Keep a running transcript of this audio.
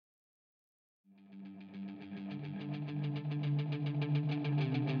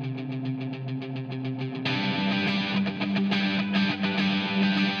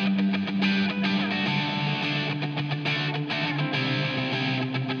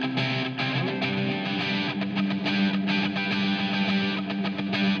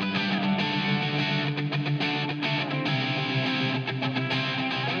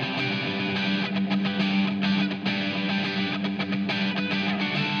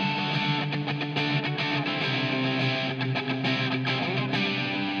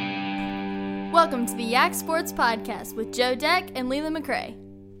Welcome to the Yak Sports Podcast with Joe Deck and Leland McRae.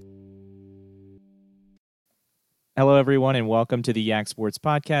 Hello, everyone, and welcome to the Yak Sports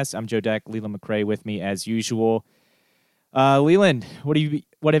Podcast. I'm Joe Deck, Leland McRae with me as usual. Leland, what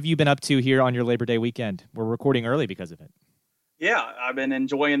have you been up to here on your Labor Day weekend? We're recording early because of it. Yeah, I've been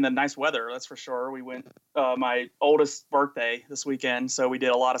enjoying the nice weather, that's for sure. We went my oldest birthday this weekend, so we did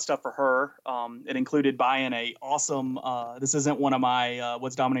a lot of stuff for her. It included buying a awesome, this isn't one of my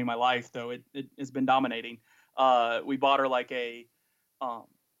what's dominating my life, though it has been dominating. We bought her like a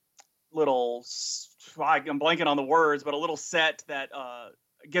little, I'm blanking on the words, but a little set that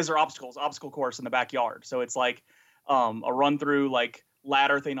gives her obstacle course in the backyard. So it's like a run through like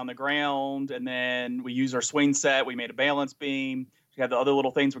ladder thing on the ground, and then we use our swing set. We made a balance beam. We have the other little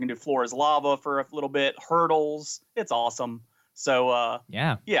things we can do. Floor is lava for a little bit, hurdles. It's awesome. So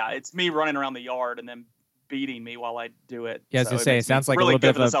yeah, it's me running around the yard and then beating me while I do it. Yeah, so it sounds like really a little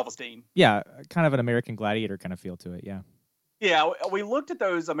bit of of self-esteem. Yeah, kind of an American Gladiator kind of feel to it. Yeah, we looked at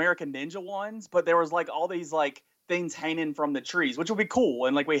those American Ninja ones, but there was like all these like things hanging from the trees, which would be cool,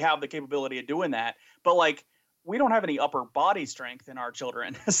 and like we have the capability of doing that, but like we don't have any upper body strength in our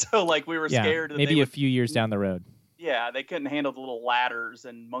children. So like we were scared that maybe a few years down the road. Yeah, they couldn't handle the little ladders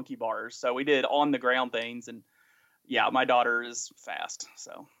and monkey bars. So we did on the ground things, and yeah, my daughter is fast.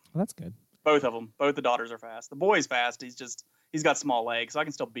 So well, that's good. Both of them, both the daughters are fast. The boy's fast. He's got small legs, so I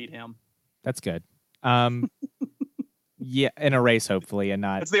can still beat him. That's good. Yeah, in a race, hopefully, and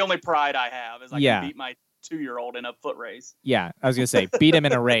not. It's the only pride I have is I can beat my 2-year-old in a foot race. Yeah, I was gonna say beat him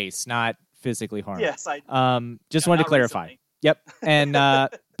in a race, not physically harm. Yes, just wanted to clarify. Recently. Yep. And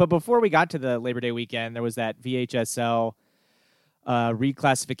but before we got to the Labor Day weekend, there was that VHSL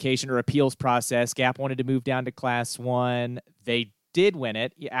reclassification or appeals process. Gap wanted to move down to Class 1. They did win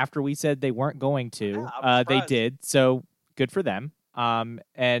it after we said they weren't going to. They did. So good for them.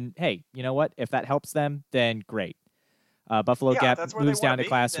 And hey, you know what? If that helps them, then great. Buffalo Gap moves down to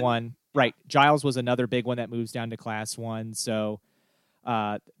Class 1. Right. Giles was another big one that moves down to Class 1. So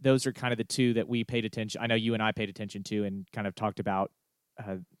those are kind of the two that we paid attention. I know you and I paid attention to and kind of talked about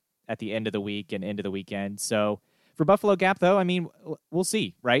at the end of the week and into the weekend. So for Buffalo Gap, though, I mean, we'll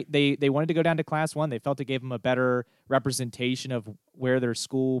see, right? They wanted to go down to Class 1. They felt it gave them a better representation of where their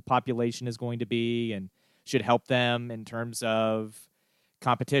school population is going to be and should help them in terms of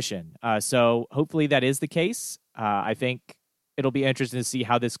competition. So hopefully that is the case. I think it'll be interesting to see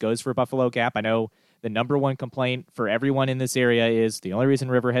how this goes for Buffalo Gap. I know the number one complaint for everyone in this area is the only reason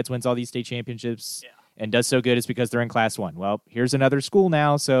Riverheads wins all these state championships and does so good is because they're in Class 1. Well, here's another school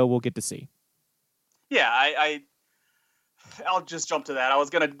now, so we'll get to see. Yeah, I'll just jump to that. I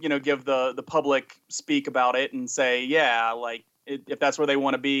was going to, give the public speak about it and say, if that's where they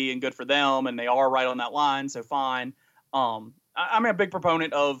want to be and good for them and they are right on that line, so fine. I'm a big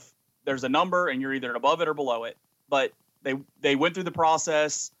proponent of there's a number and you're either above it or below it. But they went through the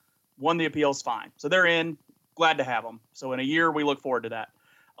process, won the appeals, fine. So they're in, glad to have them. So in a year, we look forward to that.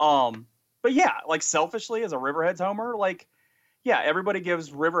 But yeah, like selfishly as a Riverheads homer, everybody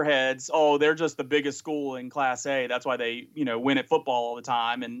gives Riverheads, they're just the biggest school in Class A. That's why they, win at football all the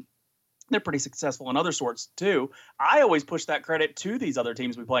time. And they're pretty successful in other sorts too. I always push that credit to these other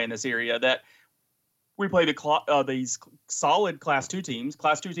teams we play in this area that we play these solid Class 2 teams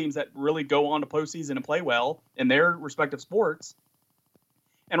that really go on to postseason and play well in their respective sports.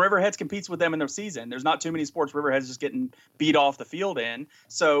 And Riverheads competes with them in their season. There's not too many sports Riverheads just getting beat off the field in.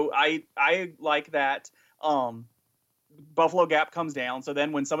 So I like that Buffalo Gap comes down. So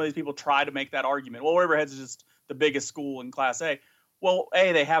then when some of these people try to make that argument, well, Riverheads is just the biggest school in Class A. Well,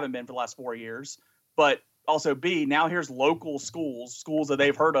 A, they haven't been for the last 4 years. But also, B, now here's local schools that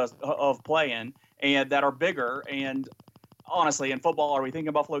they've heard of playing and that are bigger. And honestly, in football, are we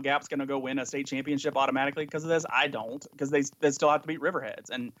thinking Buffalo Gap's going to go win a state championship automatically because of this? I don't, because they still have to beat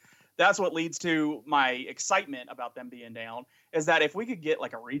Riverheads. And that's what leads to my excitement about them being down, is that if we could get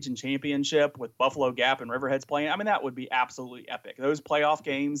like a region championship with Buffalo Gap and Riverheads playing, I mean, that would be absolutely epic. Those playoff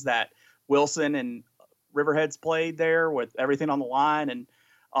games that Wilson and Riverheads played there with everything on the line, and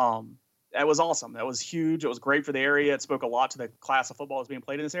that was awesome. That was huge. It was great for the area. It spoke a lot to the class of football that's being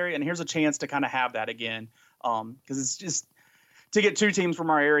played in this area. And here's a chance to kind of have that again. Because it's just to get two teams from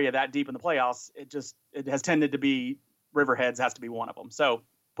our area that deep in the playoffs, it has tended to be Riverheads has to be one of them. So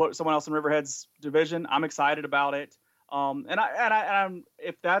put someone else in Riverheads division. I'm excited about it. And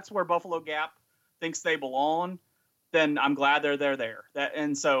if that's where Buffalo Gap thinks they belong, then I'm glad they're there.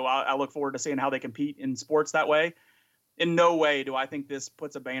 And so I look forward to seeing how they compete in sports that way. In no way do I think this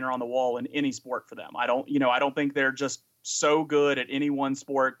puts a banner on the wall in any sport for them. I don't think they're just so good at any one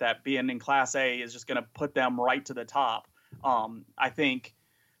sport that being in Class A is just going to put them right to the top. I think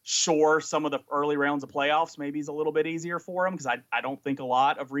sure, some of the early rounds of playoffs maybe is a little bit easier for them because I don't think a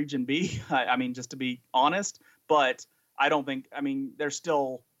lot of Region B. I mean, just to be honest, but I don't think. I mean, there's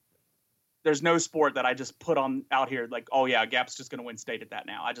no sport that I just put on out here like, oh yeah, Gap's just going to win state at that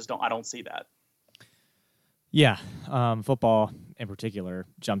now. I don't see that. Yeah, football in particular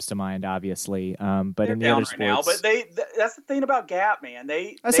jumps to mind, obviously. But They're in the down other right now, sports, but that's the thing about Gap, man.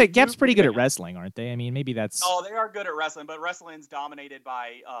 I say Gap's pretty good at wrestling, aren't they? I mean, maybe that's. Oh, they are good at wrestling, but wrestling's dominated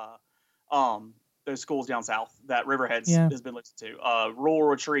by those schools down south that Riverhead's has been listened to. Rural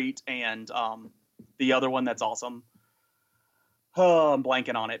Retreat and the other one that's awesome. Oh, I'm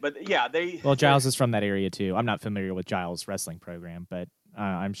blanking on it, but yeah, Well, Giles is from that area too. I'm not familiar with Giles' wrestling program, but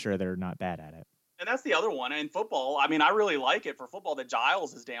I'm sure they're not bad at it. And that's the other one. In football, I mean, I really like it for football that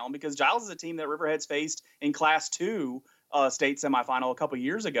Giles is down because Giles is a team that Riverhead's faced in Class 2 state semifinal a couple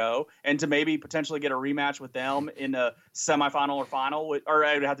years ago, and to maybe potentially get a rematch with them in a semifinal or final, or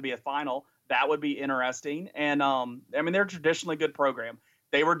it would have to be a final. That would be interesting. And I mean, they're a traditionally good program.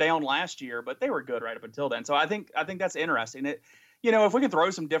 They were down last year, but they were good right up until then. So I think that's interesting. If we can throw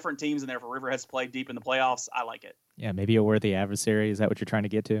some different teams in there for Riverheads to play deep in the playoffs, I like it. Yeah, maybe a worthy adversary. Is that what you're trying to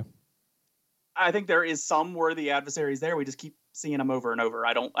get to? I think there is some worthy adversaries there. We just keep seeing them over and over.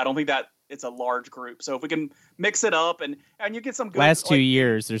 I don't think that it's a large group. So if we can mix it up and you get some good last 2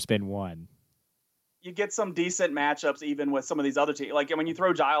 years, there's been one. You get some decent matchups even with some of these other teams. Like when you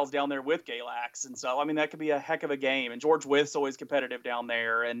throw Giles down there with Galax and so, I mean, that could be a heck of a game. And George Wyth's always competitive down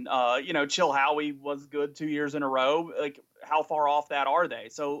there. And, Chilhowie was good 2 years in a row. Like how far off that are they?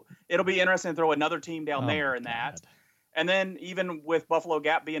 So it'll be interesting to throw another team down there in that. And then even with Buffalo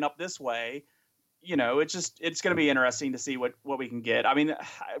Gap being up this way, it's going to be interesting to see what we can get. I mean,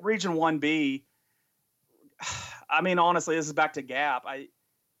 Region 1B, I mean, honestly, this is back to Gap.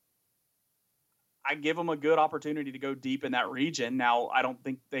 I give them a good opportunity to go deep in that region. Now, I don't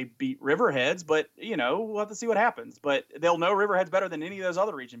think they beat Riverheads, but, we'll have to see what happens. But they'll know Riverheads better than any of those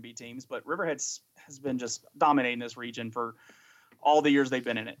other Region B teams. But Riverheads has been just dominating this region for all the years they've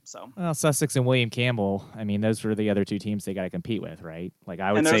been in it. So, well, Sussex and William Campbell, I mean, those were the other two teams they got to compete with, right? Like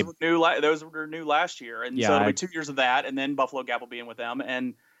I would say, those were new last year, and so it'll be 2 years of that, and then Buffalo Gap will be in with them,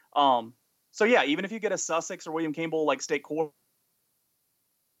 and so yeah, even if you get a Sussex or William Campbell like state core,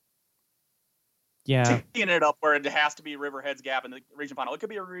 teeing it up where it has to be Riverheads Gap in the region final. It could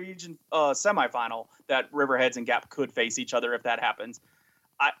be a region semifinal that Riverheads and Gap could face each other if that happens.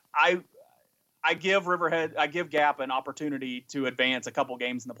 I give Gap an opportunity to advance a couple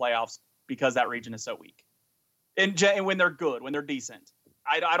games in the playoffs because that region is so weak. And when they're good, when they're decent,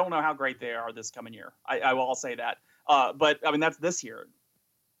 I don't know how great they are this coming year. I will say that. But I mean, that's this year.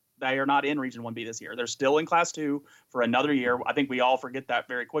 They are not in Region 1B this year. They're still in Class 2 for another year. I think we all forget that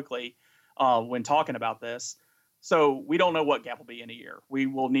very quickly when talking about this. So we don't know what Gap will be in a year. We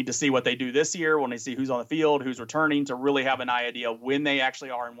will need to see what they do this year when they see who's on the field, who's returning, to really have an idea when they actually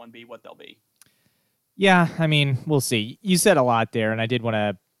are in 1B, what they'll be. Yeah, I mean, we'll see. You said a lot there, and I did want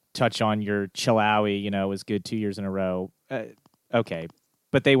to touch on your Chilhowie, was good 2 years in a row. Okay,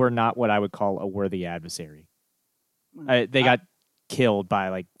 but they were not what I would call a worthy adversary. They got killed by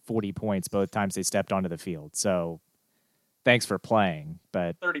like 40 points both times they stepped onto the field. So thanks for playing,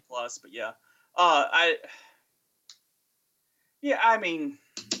 but 30 plus, but yeah. I mean,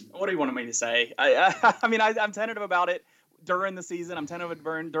 what do you want me to say? I mean, I'm tentative about it during the season. I'm tentative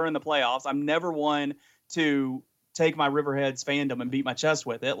during the playoffs. I'm never one to take my Riverheads fandom and beat my chest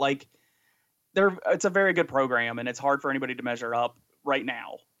with it. Like, it's a very good program, and it's hard for anybody to measure up right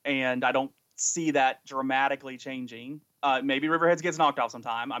now. And I don't see that dramatically changing. Maybe Riverheads gets knocked off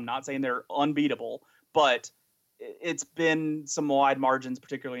sometime. I'm not saying they're unbeatable, but it's been some wide margins,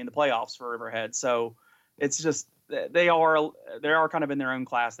 particularly in the playoffs for Riverhead. So it's just they are kind of in their own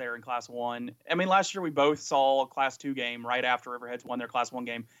class there in Class 1. I mean, last year we both saw a Class 2 game right after Riverheads won their Class 1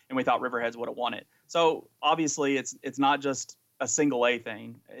 game, and we thought Riverheads would have won it. So obviously it's not just a single A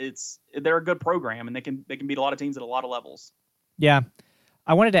thing. They're a good program, and they can beat a lot of teams at a lot of levels. Yeah.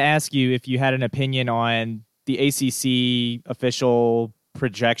 I wanted to ask you if you had an opinion on the ACC official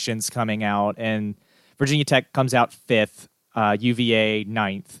projections coming out, and Virginia Tech comes out 5th, UVA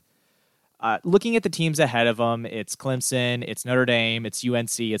 9th. Looking at the teams ahead of them, it's Clemson, it's Notre Dame, it's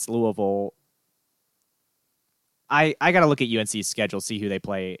UNC, it's Louisville. I got to look at UNC's schedule, see who they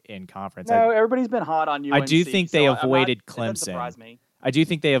play in conference. No, everybody's been hot on UNC. I do think they avoided Clemson. It doesn't surprise me. I do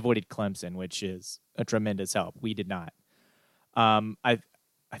think they avoided Clemson, which is a tremendous help. We did not. I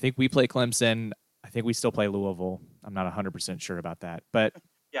think we play Clemson. I think we still play Louisville. I'm not 100% sure about that, but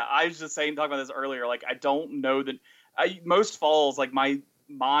yeah, I was just talking about this earlier. Like, I don't know that most falls, like my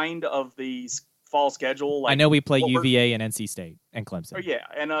mind of the fall schedule. Like, I know we play UVA and NC State and Clemson. Oh, yeah,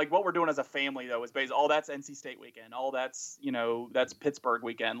 and like what we're doing as a family though is basically all that's NC State weekend, all that's that's Pittsburgh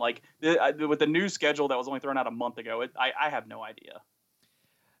weekend. Like with the new schedule that was only thrown out a month ago, I have no idea.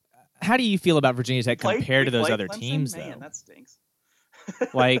 How do you feel about Virginia Tech compared to those other Clemson? teams? Man, though, that stinks.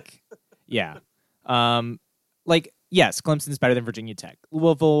 like, yeah, like yes, Clemson's better than Virginia Tech.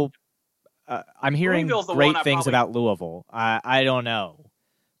 Louisville, I'm hearing great things about Louisville. I don't know.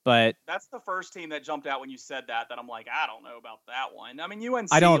 But that's the first team that jumped out when you said that I'm like, I don't know about that one. I mean, UNC.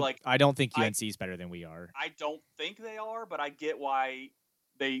 I don't think UNC is better than we are. I don't think they are, but I get why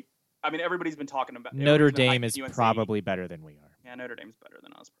they. I mean, everybody's been talking about Notre Dame is UNC. Probably better than we are. Yeah, Notre Dame's better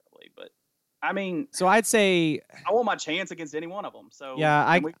than us probably, but I mean, so I'd say I want my chance against any one of them. So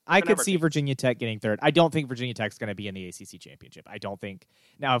yeah, I could see Virginia Tech getting third. I don't think Virginia Tech's going to be in the ACC championship. I don't think.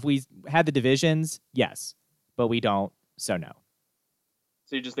 Now, if we had the divisions, yes, but we don't, so no.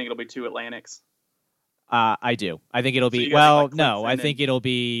 So you just think it'll be 2 Atlantics? I do. I think it'll be no. I think it'll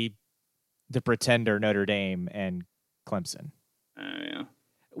be the pretender Notre Dame and Clemson. Yeah.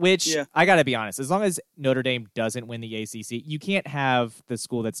 Which I got to be honest, as long as Notre Dame doesn't win the ACC, you can't have the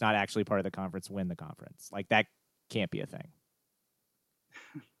school that's not actually part of the conference win the conference. Like that can't be a thing.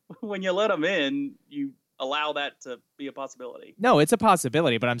 When you let them in, you allow that to be a possibility. No, it's a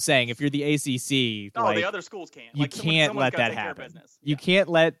possibility, but I'm saying if you're the ACC, the other schools can't. You can't let that happen. You can't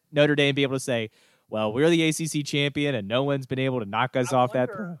let Notre Dame be able to say, "Well, we're the ACC champion, and no one's been able to knock us off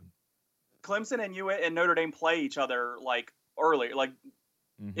that throne." Clemson and Notre Dame play each other like early, like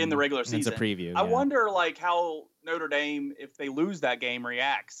in the regular season. It's a preview. I wonder like how Notre Dame, if they lose that game,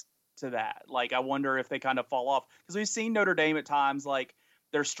 reacts to that. Like I wonder if they kind of fall off because we've seen Notre Dame at times like.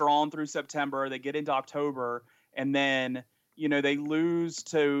 They're strong through September. They get into October, and then they lose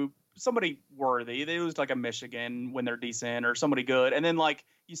to somebody worthy. They lose to like a Michigan when they're decent or somebody good, and then like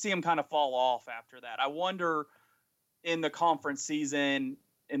you see them kind of fall off after that. I wonder in the conference season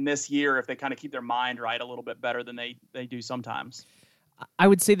in this year if they kind of keep their mind right a little bit better than they do sometimes. I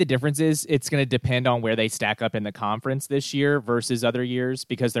would say the difference is it's going to depend on where they stack up in the conference this year versus other years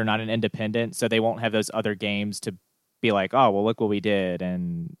because they're not an independent, so they won't have those other games to be like, oh, well, look what we did.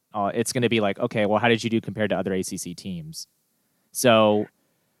 And it's going to be like, okay, well, how did you do compared to other ACC teams? So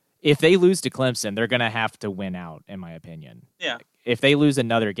if they lose to Clemson, they're going to have to win out, in my opinion. Yeah. If they lose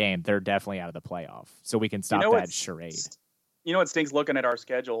another game, they're definitely out of the playoff. So we can stop that charade. You know what stinks looking at our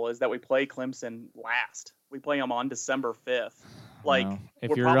schedule is that we play Clemson last. We play them on December 5th. Like,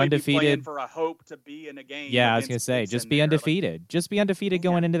 if you're undefeated for a hope to be in a game. Yeah, I was going to say, just be undefeated. Just be undefeated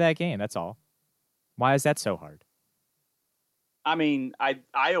going into that game. That's all. Why is that so hard? I mean,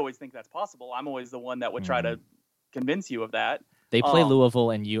 I always think that's possible. I'm always the one that would try to convince you of that. They play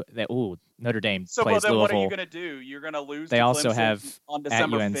Louisville and Notre Dame plays Louisville. So then what are you going to do? You're going to lose they to also Clemson have on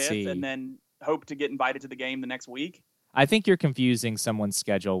December at UNC. 5th and then hope to get invited to the game the next week? I think you're confusing someone's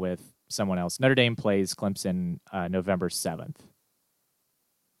schedule with someone else. Notre Dame plays Clemson November 7th.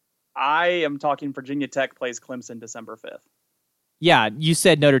 I am talking Virginia Tech plays Clemson December 5th. Yeah, you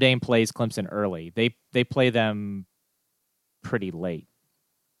said Notre Dame plays Clemson early. They play them pretty late.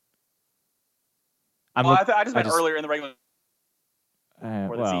 I just meant earlier in the regular.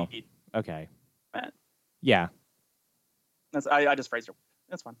 Okay. Yeah. I just phrased it.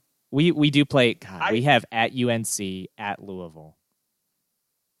 That's fine. We do play. God, we have at UNC, at Louisville.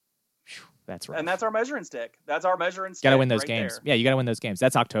 Whew, that's right. And that's our measuring stick. Got to win those games. There. Yeah, you got to win those games.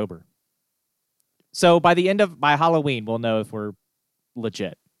 That's October. So by Halloween, we'll know if we're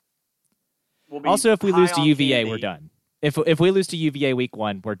legit. Also, if we lose to UVA, we're done. If we lose to UVA week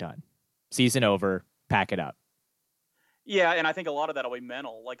 1, we're done. Season over. Pack it up. Yeah, and I think a lot of that will be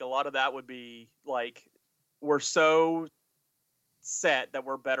mental. Like a lot of that would be like we're so set that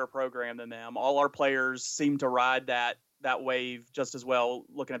we're a better program than them. All our players seem to ride that wave just as well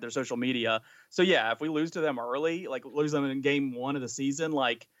looking at their social media. So yeah, if we lose to them early, like lose them in game 1 of the season,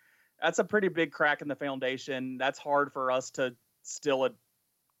 like that's a pretty big crack in the foundation. That's hard for us to still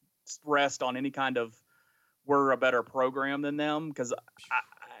rest on any kind of we're a better program than them because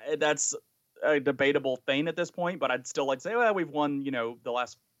that's a debatable thing at this point. But I'd still like to say, well, we've won, the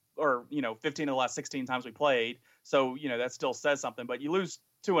last 15 of the last 16 times we played. So, that still says something. But you lose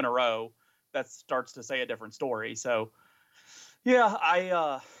 2 in a row, that starts to say a different story. So, yeah,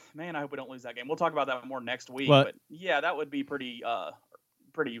 I hope we don't lose that game. We'll talk about that more next week. But yeah, that would be pretty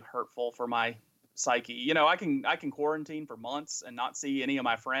hurtful for my psyche. I can quarantine for months and not see any of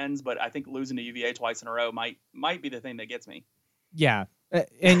my friends, but I think losing to UVA twice in a row might be the thing that gets me. Yeah.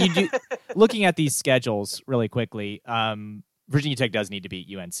 And you do looking at these schedules really quickly, Virginia Tech does need to beat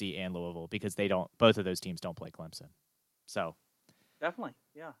UNC and Louisville because both of those teams don't play Clemson. So definitely.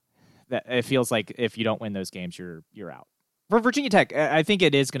 Yeah. that it feels like if you don't win those games, you're out. For Virginia Tech, I think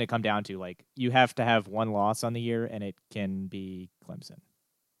it is going to come down to like you have to have one loss on the year, and it can be Clemson.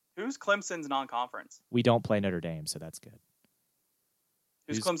 Who's Clemson's non-conference? We don't play Notre Dame, so that's good.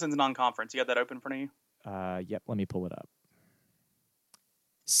 Who's Clemson's non-conference? You got that open in front of you? Yep. Let me pull it up.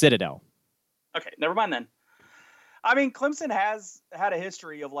 Citadel. Okay, never mind then. I mean, Clemson has had a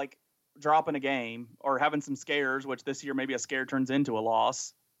history of like dropping a game or having some scares, which this year maybe a scare turns into a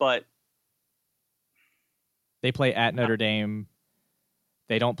loss, but they play at Notre Dame.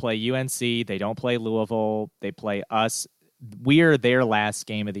 They don't play UNC. They don't play Louisville. They play us. We're their last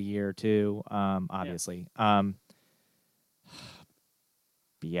game of the year too, obviously.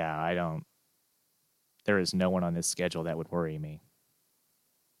 Yeah. There is no one on this schedule that would worry me.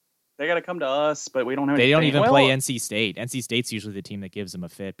 They got to come to us, but we don't have. They don't even play NC State. NC State's usually the team that gives them a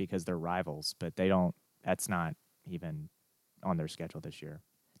fit because they're rivals, but they don't. That's not even on their schedule this year.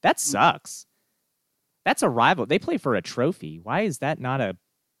 That sucks. That's a rival. They play for a trophy. Why is that not a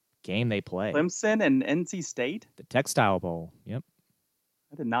game they play? Clemson and NC State? The Textile Bowl. Yep.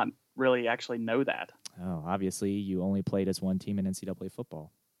 I did not really actually know that. Oh, obviously you only played as one team in NCAA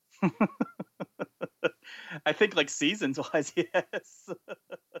football. I think like seasons wise, yes.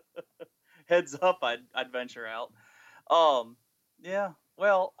 Heads up, I'd venture out. Yeah.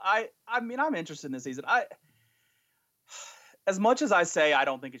 Well, I mean, I'm interested in this season. As much as I say I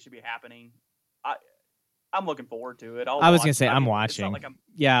don't think it should be happening, I'm looking forward to it. I was gonna say I'm watching. Like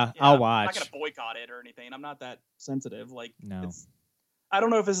I'll watch. I'm not gonna boycott it or anything. I'm not that sensitive. Like, no. I don't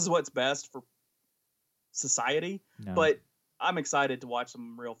know if this is what's best for society, but I'm excited to watch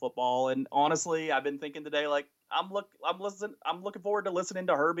some real football. And honestly, I've been thinking today, like I'm looking forward to listening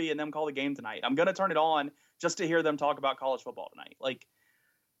to Herbie and them call the game tonight. I'm gonna turn it on just to hear them talk about college football tonight. Like,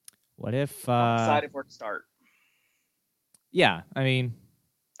 what if I'm excited for it to start? Yeah, I mean,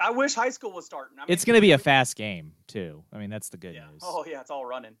 I wish high school was starting. I mean, it's going to be a fast game too. I mean, that's the good news. Oh yeah, it's all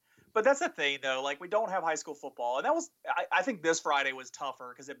running. But that's the thing though. Like we don't have high school football, and that was I think this Friday was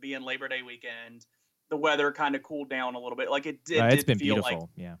tougher because it being Labor Day weekend. The weather kind of cooled down a little bit. Like it did. It's been feel beautiful. Like,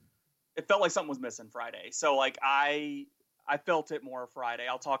 yeah. It felt like something was missing Friday. So like I felt it more Friday.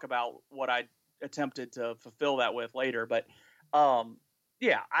 I'll talk about what I attempted to fulfill that with later. But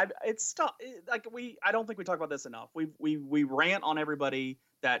yeah, it's tough. I don't think we talk about this enough. We rant on everybody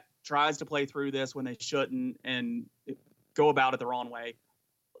that tries to play through this when they shouldn't and go about it the wrong way.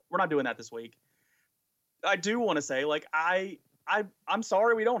 We're not doing that this week. I do want to say, like, I'm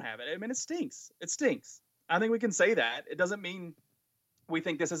sorry we don't have it. I mean, it stinks. It stinks. I think we can say that. It doesn't mean we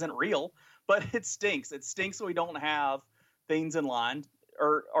think this isn't real, but it stinks. It stinks that we don't have things in line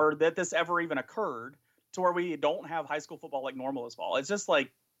or that this ever even occurred to where we don't have high school football like normal as fall. It's just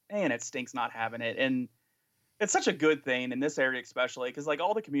like, man, it stinks not having it. And it's such a good thing in this area, especially because like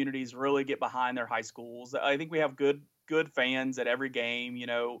all the communities really get behind their high schools. I think we have good fans at every game. You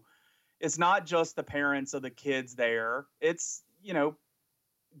know, it's not just the parents of the kids there. It's, you know,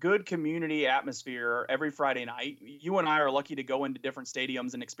 good community atmosphere every Friday night. You and I are lucky to go into different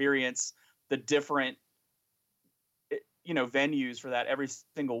stadiums and experience the different, you know, venues for that every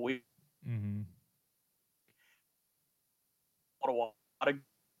single week. Mm-hmm. A lot of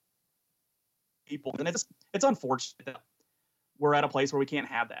people, and it's unfortunate that we're at a place where we can't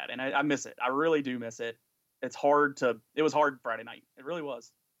have that, and I miss it. I really do miss it. It was hard Friday night. It really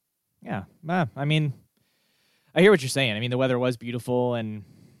was. Yeah, I mean, I hear what you're saying. I mean, the weather was beautiful, and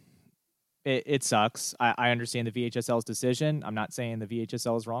it sucks. I understand the VHSL's decision. I'm not saying the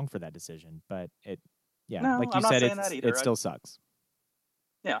VHSL is wrong for that decision, but like you said, it still sucks.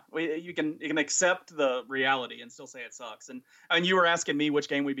 Yeah, you can accept the reality and still say it sucks. And I mean, you were asking me which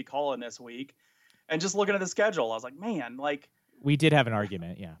game we'd be calling this week, and just looking at the schedule, I was like, man, like we did have an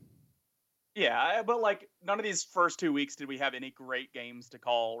argument, yeah. Yeah, but like none of these first 2 weeks did we have any great games to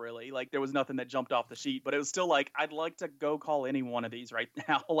call, really. Like there was nothing that jumped off the sheet, but it was still like I'd like to go call any one of these right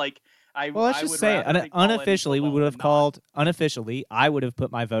now. Like let's just say unofficially we would have called unofficially. I would have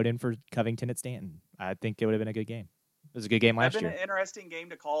put my vote in for Covington at Stanton. I think it would have been a good game. It was a good game last year. It's been an interesting game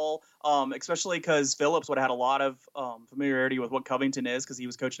to call, especially because Phillips would have had a lot of familiarity with what Covington is because he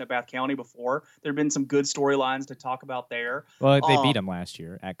was coaching at Bath County before. There have been some good storylines to talk about there. Well, they beat him last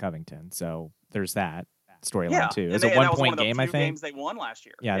year at Covington, so there's that storyline too. It was a 1 point game, I think. Games they won last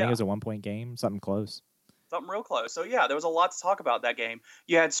year. Yeah, I think it was a 1 point game, something close. Something real close. So yeah, there was a lot to talk about that game.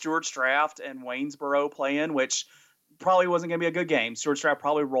 You had Stuart Straft and Waynesboro playing, which probably wasn't going to be a good game. Stuart Straft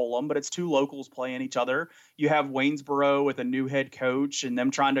probably roll them, but it's two locals playing each other. You have Waynesboro with a new head coach and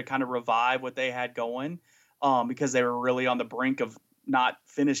them trying to kind of revive what they had going because they were really on the brink of not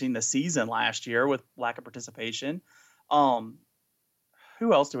finishing the season last year with lack of participation.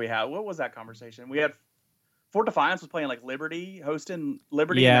 who else do we have? What was that conversation? We had Fort Defiance was playing like Liberty, hosting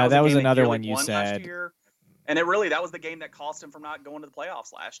Liberty. Yeah, and that was another one you said. Last year. And that was the game that cost him from not going to the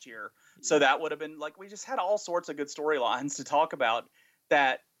playoffs last year. So that would have been like, we just had all sorts of good storylines to talk about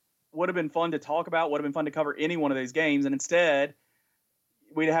that would have been fun to talk about, would have been fun to cover any one of these games. And instead,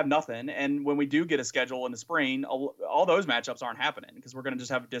 we'd have nothing. And when we do get a schedule in the spring, all those matchups aren't happening because we're going to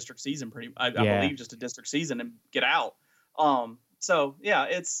just have a district season I believe just a district season and get out. So yeah,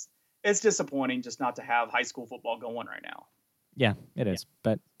 it's disappointing just not to have high school football going right now. Yeah, it is.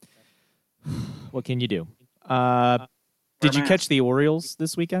 But what can you do? Did you catch the Orioles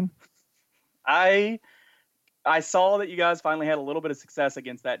this weekend? I saw that you guys finally had a little bit of success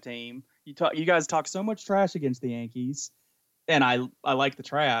against that team. You guys talk so much trash against the Yankees, and I like the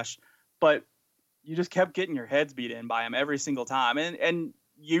trash, but you just kept getting your heads beat in by them every single time. And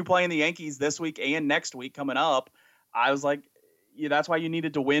you playing the Yankees this week and next week coming up, I was like, yeah, that's why you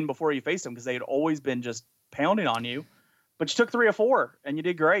needed to win before you faced them, because they had always been just pounding on you. But you took 3 or 4, and you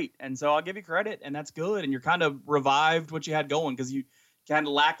did great. And so I'll give you credit, and that's good. And you're kind of revived what you had going, because you kind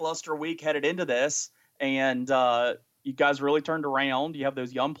of lackluster week headed into this, and you guys really turned around. You have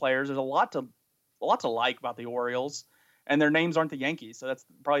those young players. There's a lot to like about the Orioles, and their names aren't the Yankees, so that's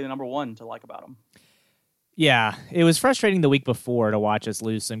probably the number one to like about them. Yeah, it was frustrating the week before to watch us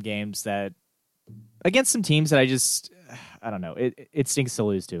lose some games against some teams that I don't know. It stinks to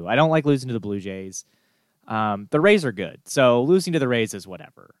lose to. I don't like losing to the Blue Jays. The Rays are good, so losing to the Rays is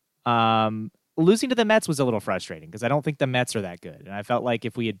whatever. Losing to the Mets was a little frustrating because I don't think the Mets are that good, and I felt like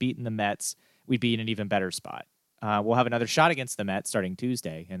if we had beaten the Mets, we'd be in an even better spot. We'll have another shot against the Mets starting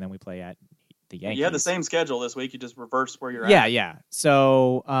Tuesday, and then we play at the Yankees. You had the same schedule this week. You just reverse where you're at. Yeah.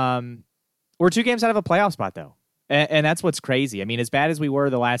 So we're 2 games out of a playoff spot, though, and that's what's crazy. I mean, as bad as we were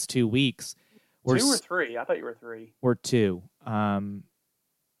the last 2 weeks, we're 2 or 3. I thought you were 3. We're 2.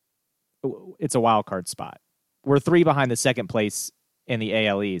 It's a wild card spot. We're 3 behind the second place in the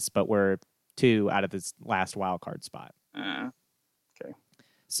AL East, but we're 2 out of this last wild card spot. Okay.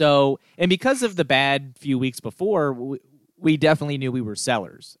 So, and because of the bad few weeks before, we definitely knew we were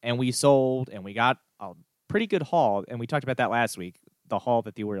sellers, and we sold, and we got a pretty good haul. And we talked about that last week, the haul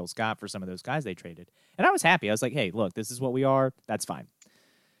that the Orioles got for some of those guys they traded. And I was happy. I was like, hey, look, this is what we are. That's fine.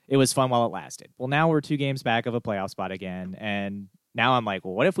 It was fun while it lasted. Well, now we're 2 games back of a playoff spot again, and now I'm like,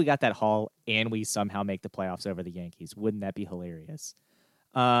 well, what if we got that haul and we somehow make the playoffs over the Yankees? Wouldn't that be hilarious?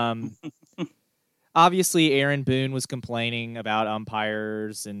 Obviously, Aaron Boone was complaining about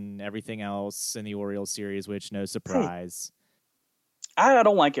umpires and everything else in the Orioles series, which no surprise. I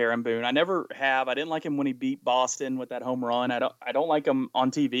don't like Aaron Boone. I never have. I didn't like him when he beat Boston with that home run. I don't like him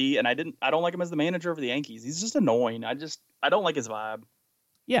on TV, and I don't like him as the manager of the Yankees. He's just annoying. I don't like his vibe.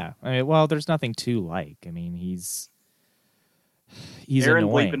 Yeah, I mean, well, there's nothing to like. I mean, he's Aaron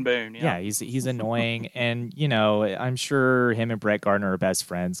annoying. Bleeping Boone. Yeah, he's annoying, and I'm sure him and Brett Gardner are best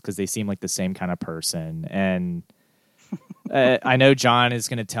friends because they seem like the same kind of person. And I know John is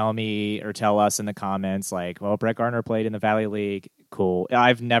going to tell us in the comments like, well, Brett Gardner played in the Valley League. Cool.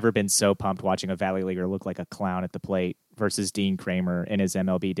 I've never been so pumped watching a Valley Leaguer look like a clown at the plate versus Dean Kramer in his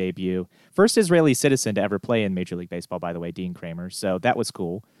MLB debut. First Israeli citizen to ever play in Major League Baseball, by the way, Dean Kramer. So that was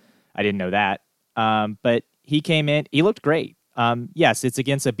cool. I didn't know that. But he came in. He looked great. Yes, it's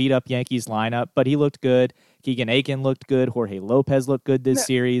against a beat-up Yankees lineup, but he looked good. Keegan Aiken looked good. Jorge Lopez looked good this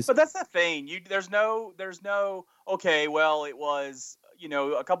series. But that's the thing. There's no. Okay, well, it was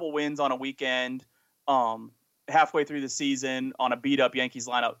a couple wins on a weekend, halfway through the season on a beat-up Yankees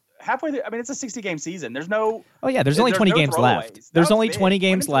lineup. Halfway through, I mean, it's a 60-game season. There's no. Oh yeah, there's only 20 games left. There's only 20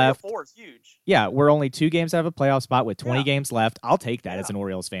 games left. 4 is huge. Yeah, we're only 2 games out of a playoff spot with 20 games left. I'll take that as an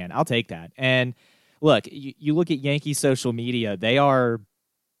Orioles fan. I'll take that. And look, you look at Yankee social media,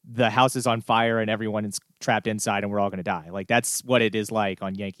 the house is on fire and everyone is trapped inside and we're all going to die. Like, that's what it is like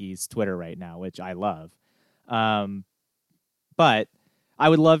on Yankees Twitter right now, which I love. But I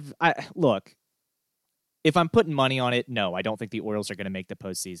would look, if I'm putting money on it, no, I don't think the Orioles are going to make the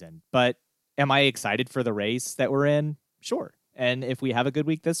postseason. But am I excited for the race that we're in? Sure. And if we have a good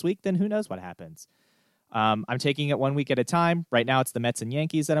week this week, then who knows what happens. I'm taking it 1 week at a time. Right now, it's the Mets and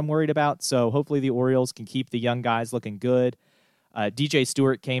Yankees that I'm worried about. So hopefully the Orioles can keep the young guys looking good. DJ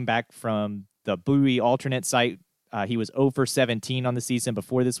Stewart came back from the Bowie alternate site. He was 0 for 17 on the season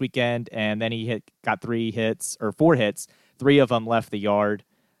before this weekend, and then he got 4 hits. 3 of them left the yard.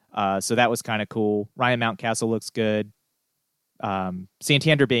 So that was kind of cool. Ryan Mountcastle looks good.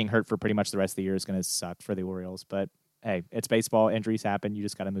 Santander being hurt for pretty much the rest of the year is going to suck for the Orioles. But, hey, it's baseball. Injuries happen. You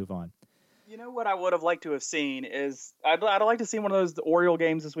just got to move on. know what I would have liked to have seen is I'd like to see one of those Oriole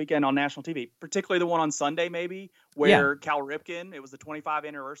games this weekend on national TV, particularly the one on Sunday maybe, where Cal Ripken, it was the 25th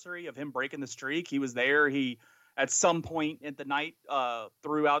anniversary of him breaking the streak. He was there. He, at some point at the night,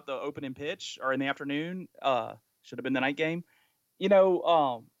 threw out the opening pitch, or in the afternoon, should have been the night game. You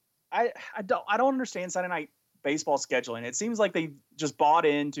know, I don't understand Sunday night baseball scheduling. It seems like they just bought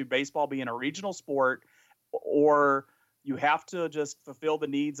into baseball being a regional sport, or you have to just fulfill the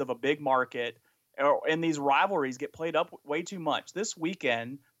needs of a big market, and these rivalries get played up way too much. This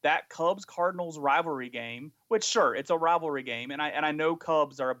weekend, that Cubs-Cardinals rivalry game, which sure, it's a rivalry game, and I know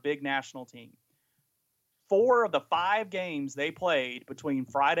Cubs are a big national team. 4 of the 5 games they played between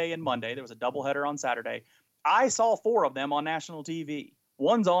Friday and Monday, there was a doubleheader on Saturday, I saw 4 of them on national TV.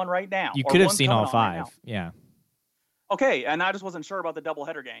 One's on right now. You could have seen all 5. Right, yeah. Okay, and I just wasn't sure about the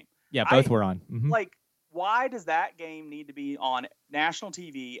doubleheader game. Yeah, both were on. Mm-hmm. Like, why does that game need to be on national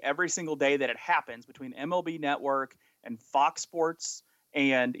TV every single day that it happens between MLB Network and Fox Sports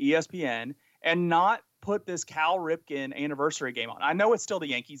and ESPN, and not put this Cal Ripken anniversary game on? I know it's still the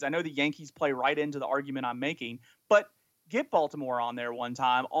Yankees. I know the Yankees play right into the argument I'm making, but get Baltimore on there one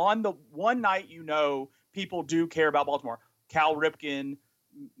time. On the one night, you know, people do care about Baltimore. Cal Ripken,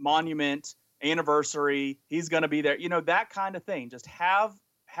 monument, anniversary, he's going to be there. You know, that kind of thing. Just have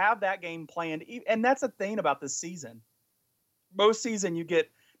that game planned. And that's the thing about this season. Most season, you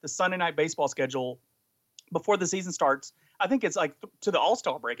get the Sunday night baseball schedule before the season starts. I think it's like to the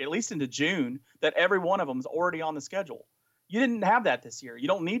All-Star break, at least into June, that every one of them is already on the schedule. You didn't have that this year. You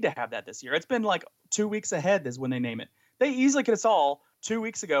don't need to have that this year. It's been like 2 weeks ahead is when they name it. They easily could have saw 2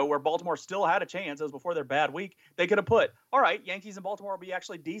 weeks ago where Baltimore still had a chance. It was before their bad week. They could have put, all right, Yankees and Baltimore will be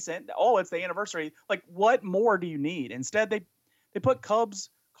actually decent. Oh, it's the anniversary. Like, what more do you need? Instead, they put Cubs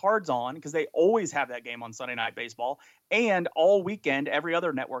Cards on because they always have that game on Sunday Night Baseball. And all weekend, every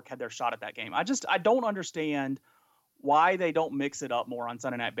other network had their shot at that game. I don't understand why they don't mix it up more on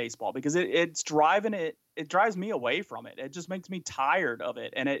Sunday Night Baseball, because it drives me away from it. It just makes me tired of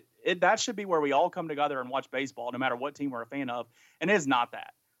it. And that should be where we all come together and watch baseball, no matter what team we're a fan of. And it is not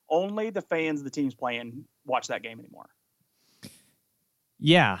that. Only the fans of the teams playing watch that game anymore.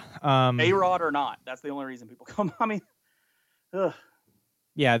 Yeah. A-Rod or not. That's the only reason people come. I mean, ugh.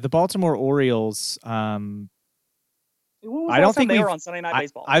 Yeah, the Baltimore Orioles. I don't think they were on Sunday Night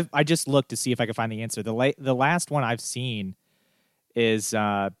Baseball. I just looked to see if I could find the answer. The last one I've seen is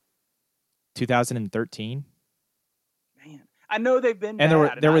 2013. Man, I know they've been. And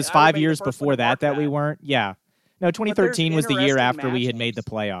bad, there was 5 years before that that we weren't. Yeah, no, 2013 was the year after we had made the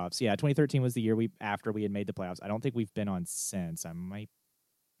playoffs. Yeah, 2013 was the year after we had made the playoffs. I don't think we've been on since. I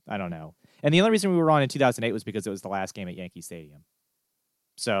don't know. And the only reason we were on in 2008 was because it was the last game at Yankee Stadium.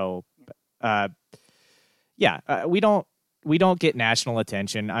 So, we don't get national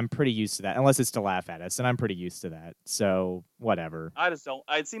attention. I'm pretty used to that, unless it's to laugh at us, and I'm pretty used to that. So, whatever. I just don't.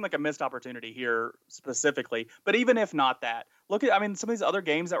 It seemed like a missed opportunity here specifically. But even if not that, look at, some of these other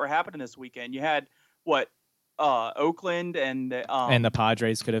games that were happening this weekend. You had Oakland and the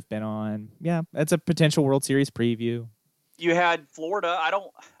Padres could have been on. Yeah, that's a potential World Series preview. You had Florida. I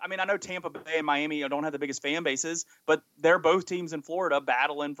know Tampa Bay and Miami don't have the biggest fan bases, but they're both teams in Florida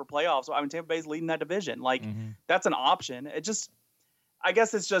battling for playoffs. So, Tampa Bay's leading that division. That's an option. I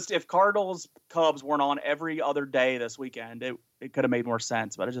guess it's just, if Cardinals, Cubs weren't on every other day this weekend, it could have made more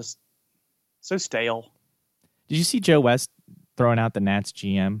sense, but it's just so stale. Did you see Joe West throwing out the Nats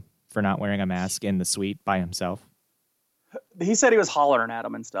GM for not wearing a mask in the suite by himself? He said he was hollering at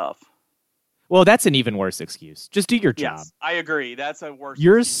him and stuff. Well, that's an even worse excuse. Just do your job. Yes, I agree. That's a worse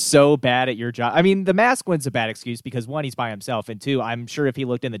You're excuse. So bad at your job. The mask one's a bad excuse because, one, he's by himself, and two, I'm sure if he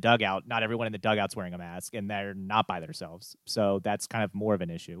looked in the dugout, not everyone in the dugout's wearing a mask, and they're not by themselves. So that's kind of more of an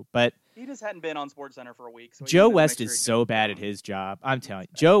issue. But he just hadn't been on SportsCenter for a week. So Joe West is so bad at his job. I'm telling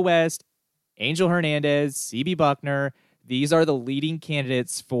you. Joe West, Angel Hernandez, C.B. Buckner, these are the leading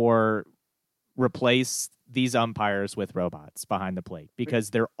candidates for replace these umpires with robots behind the plate,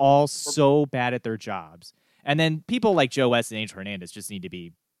 because they're all so bad at their jobs. And then people like Joe West and Angel Hernandez just need to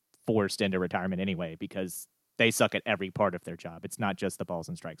be forced into retirement anyway, because they suck at every part of their job. It's not just the balls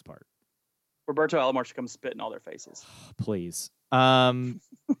and strikes part. Roberto Alomar should come spit in all their faces. Please.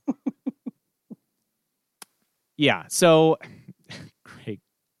 Yeah, so great.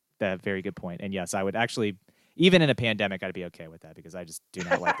 Very good point. And yes, I would actually, even in a pandemic, I'd be okay with that, because I just do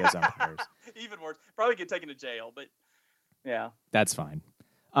not like those umpires. Even worse. Probably get taken to jail, but yeah. That's fine.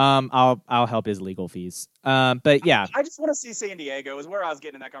 I'll help his legal fees. But yeah. I just want to see San Diego is where I was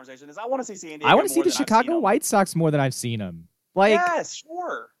getting in that conversation. I want to see San Diego. I want to see the Chicago White Sox more than I've seen them. Yes,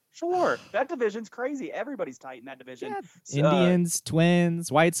 sure. Sure. That division's crazy. Everybody's tight in that division. Yeah. Indians,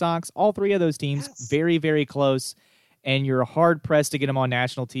 Twins, White Sox, all three of those teams, very, very close. And you're hard-pressed to get them on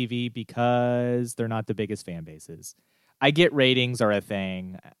national TV because they're not the biggest fan bases. I get ratings are a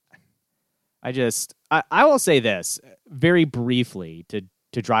thing. I will say this very briefly to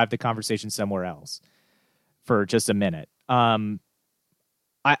drive the conversation somewhere else for just a minute.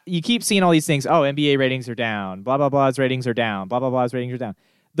 You keep seeing all these things. Oh, NBA ratings are down. Blah, blah, blah's ratings are down. Blah, blah, blah's ratings are down.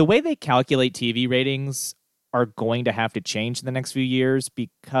 The way they calculate TV ratings are going to have to change in the next few years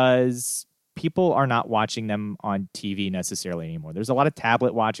because people are not watching them on TV necessarily anymore. There's a lot of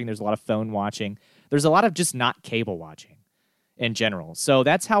tablet watching. There's a lot of phone watching. There's a lot of just not cable watching in general. So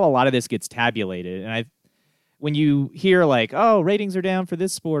that's how a lot of this gets tabulated. And when you hear like, oh, ratings are down for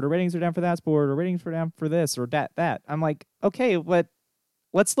this sport or ratings are down for that sport or ratings are down for this or that, I'm like, okay, but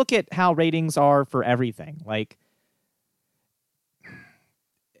let's look at how ratings are for everything. Like,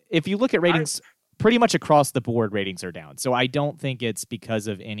 if you look at ratings, pretty much across the board, ratings are down. So I don't think it's because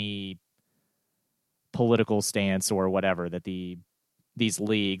of any political stance or whatever that these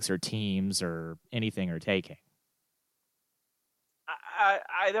leagues or teams or anything are taking.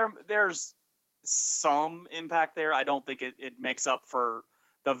 There's some impact there. I don't think it makes up for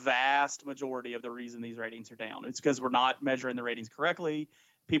the vast majority of the reason these ratings are down. It's because we're not measuring the ratings correctly.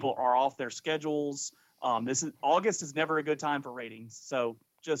 People are off their schedules. August is never a good time for ratings, so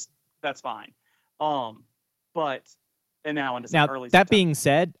just that's fine. But and now into early that September. Being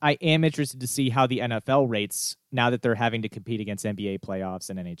said, I am interested to see how the NFL rates now that they're having to compete against NBA playoffs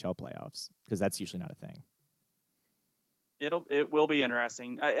and NHL playoffs, because that's usually not a thing. It will be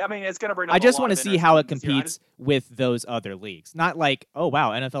interesting. I mean, it's going to bring up I just want to see how it competes with those other leagues. Not like, oh,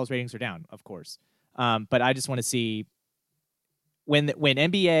 wow, NFL's ratings are down, of course. But I just want to see when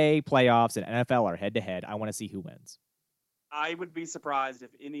NBA playoffs and NFL are head-to-head, I want to see who wins. I would be surprised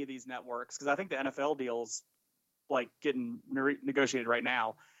if any of these networks, because I think the NFL deal's like getting negotiated right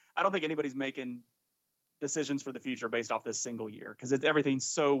now. I don't think anybody's making decisions for the future based off this single year because everything's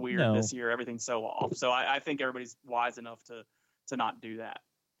so weird this year. Everything's so off. So I think everybody's wise enough to not do that.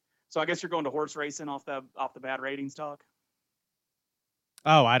 So I guess you're going to horse racing off the bad ratings talk.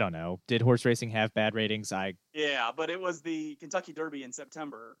 Oh, I don't know. Did horse racing have bad ratings? Yeah, but it was the Kentucky Derby in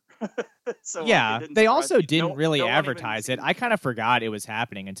September. So yeah, they also didn't really advertise it. I kind of forgot it was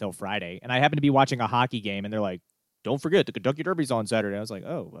happening until Friday, and I happened to be watching a hockey game, and they're like, "Don't forget the Kentucky Derby's on Saturday." I was like,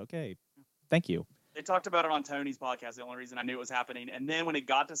 "Oh, okay, thank you." They talked about it on Tony's podcast. The only reason I knew it was happening, and then when it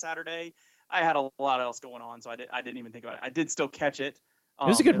got to Saturday, I had a lot else going on, so I didn't even think about it. I did still catch it. It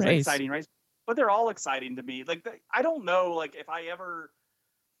was a good race, an exciting race, but they're all exciting to me. Like I don't know, like if I ever.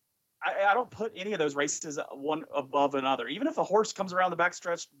 I don't put any of those races one above another. Even if a horse comes around the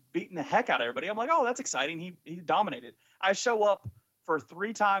backstretch beating the heck out of everybody, I'm like, oh, that's exciting. He dominated. I show up for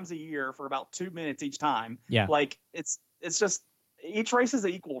 3 times a year for about 2 minutes each time. Yeah. Like it's just each race is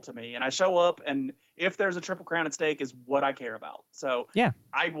equal to me. And I show up, and if there's a Triple Crown at stake is what I care about. So yeah,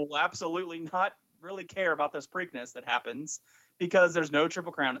 I will absolutely not really care about this Preakness that happens because there's no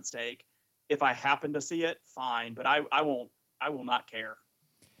Triple Crown at stake. If I happen to see it, fine. But I will not care.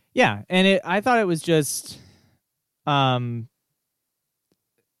 Yeah, and I thought it was just, it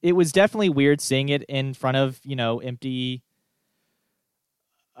was definitely weird seeing it in front of, empty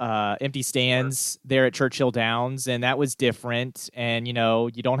stands there at Churchill Downs, and that was different. And, you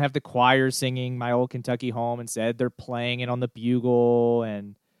don't have the choir singing My Old Kentucky Home. Instead, they're playing it on the bugle,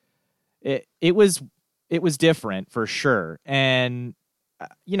 and it was different for sure. And,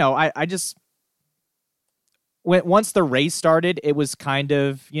 I just... Once the race started, it was kind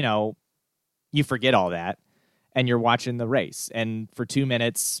of, you forget all that and you're watching the race. And for 2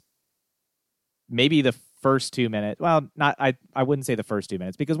 minutes, maybe the first 2 minutes, well, I wouldn't say the first 2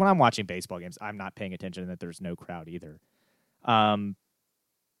 minutes, because when I'm watching baseball games, I'm not paying attention that there's no crowd either.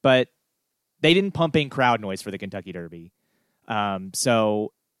 But they didn't pump in crowd noise for the Kentucky Derby.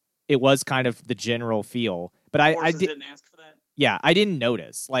 So it was kind of the general feel. But I didn't ask for that. Yeah, I didn't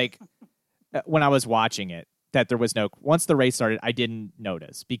notice. Like when I was watching it, that there was once the race started, I didn't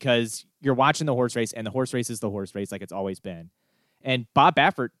notice because you're watching the horse race and the horse race is the horse race like it's always been. And Bob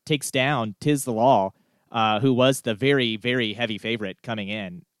Baffert takes down Tiz the Law, who was the very, very heavy favorite coming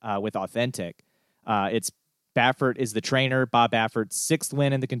in with Authentic. It's Baffert is the trainer. Bob Baffert's 6th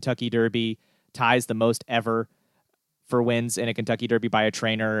win in the Kentucky Derby, ties the most ever for wins in a Kentucky Derby by a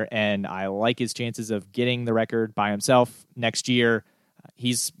trainer. And I like his chances of getting the record by himself next year.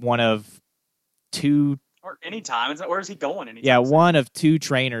 He's one of 2 or anytime. Where is he going? Anytime yeah, one of 2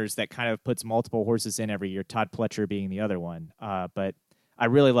 trainers that kind of puts multiple horses in every year, Todd Pletcher being the other one. But I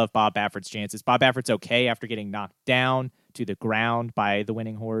really love Bob Baffert's chances. Bob Baffert's okay after getting knocked down to the ground by the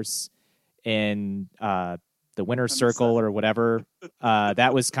winning horse in the winner's circle or whatever.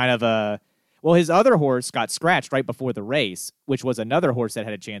 That was kind of his other horse got scratched right before the race, which was another horse that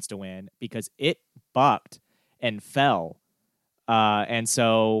had a chance to win because it bucked and fell. And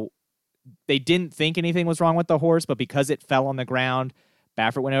so they didn't think anything was wrong with the horse, but because it fell on the ground,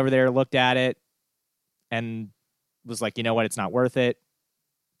 Baffert went over there, looked at it, and was like, you know what, it's not worth it.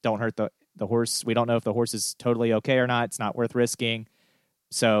 Don't hurt the horse. We don't know if the horse is totally okay or not. It's not worth risking.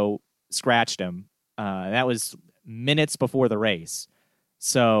 So scratched him. That was minutes before the race.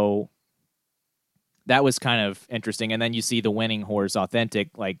 So that was kind of interesting. And then you see the winning horse,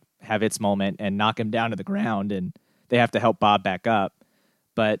 Authentic, like have its moment and knock him down to the ground, and they have to help Bob back up.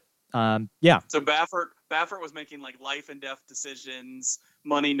 But yeah. So Baffert was making like life and death decisions,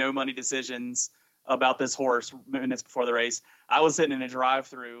 money, no money decisions about this horse minutes before the race. I was sitting in a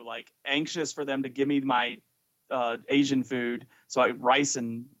drive-through, like anxious for them to give me my Asian food, so rice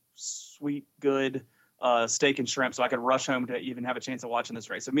and sweet good steak and shrimp, so I could rush home to even have a chance of watching this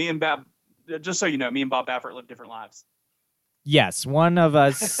race. So me and just so you know, me and Bob Baffert live different lives. Yes, one of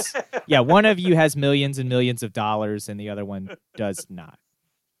us. Yeah, one of you has millions and millions of dollars, and the other one does not.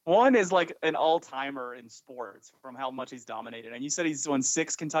 One is like an all-timer in sports from how much he's dominated. And you said he's won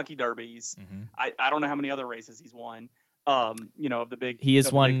 6 Kentucky Derbies. Mm-hmm. I don't know how many other races he's won. Of the big, he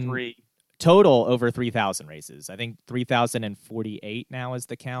has won big 3 total over 3,000 races. I think 3,048 now is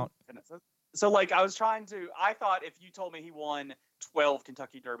the count. So like I thought if you told me he won 12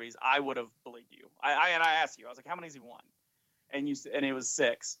 Kentucky Derbies, I would have believed you. I asked you, I was like, how many has he won? And it was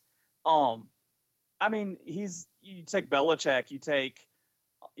 6. I mean, you take Belichick, you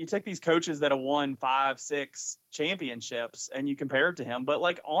take these coaches that have won 5, 6 championships and you compare it to him. But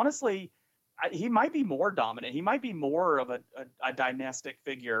like, honestly, he might be more dominant. He might be more of a dynastic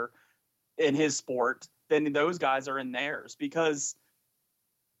figure in his sport than those guys are in theirs, because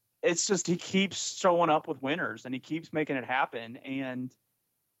it's just, he keeps showing up with winners and he keeps making it happen. And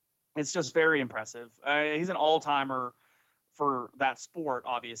it's just very impressive. He's an all-timer for that sport,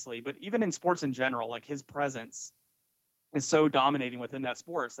 obviously, but even in sports in general, like his presence is so dominating within that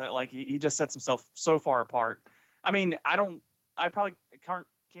sports that like he just sets himself so far apart. I mean, I probably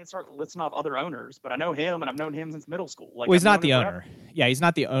can't start listing off other owners, but I know him and I've known him since middle school. Like, well, he's not the owner. Yeah, he's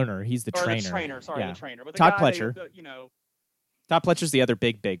not the owner. He's the trainer. The trainer. But the Todd guy, Pletcher. Todd Pletcher's the other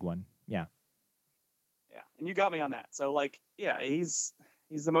big one. Yeah. Yeah, and you got me on that. So like, yeah, he's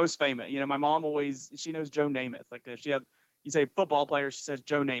the most famous. My mom she knows Joe Namath. Like you say football player, she says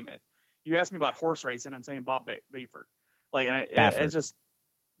Joe Namath. You ask me about horse racing, I'm saying Bob Baffert. Like, and it's just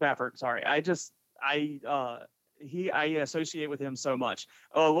Baffert. Sorry, I associate with him so much.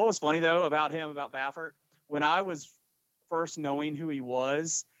 Oh, what was funny though about Baffert, when I was first knowing who he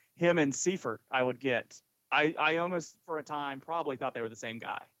was, him and Seifert, I would get. I almost for a time probably thought they were the same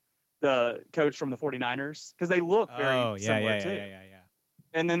guy, the coach from the 49ers, because they look very similar too. Yeah.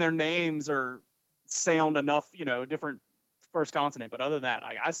 And then their names sound enough, different first consonant. But other than that,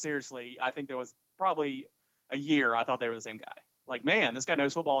 I think there was probably a year I thought they were the same guy. Like, man, this guy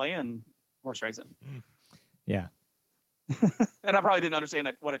knows football and horse racing. Yeah. And I probably didn't understand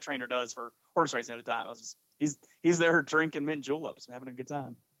what a trainer does for horse racing at the time. I was just, he's there drinking mint juleps and having a good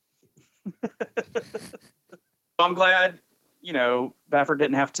time. I'm glad, Baffert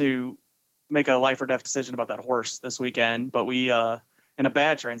didn't have to make a life or death decision about that horse this weekend, but we, in a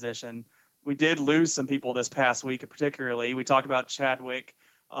bad transition, we did lose some people this past week. Particularly, we talked about Chadwick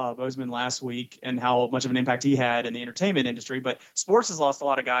Boseman last week and how much of an impact he had in the entertainment industry, but sports has lost a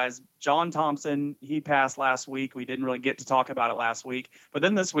lot of guys. John Thompson, he passed last week. We didn't really get to talk about it last week, but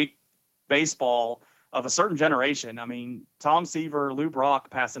then this week, baseball of a certain generation. I mean, Tom Seaver, Lou Brock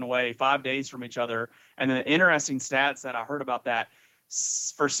passing away 5 days from each other. And the interesting stats that I heard about that,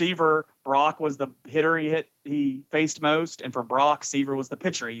 for Seaver, Brock was the hitter he faced most, and for Brock, Seaver was the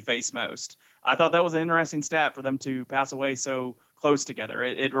pitcher he faced most. I thought that was an interesting stat for them to pass away so close together.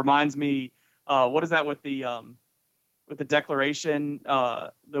 It reminds me, what is that with the Declaration,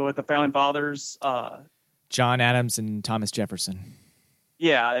 with the Founding Fathers? John Adams and Thomas Jefferson.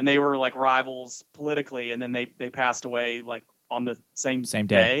 Yeah, and they were like rivals politically, and then they passed away like on the same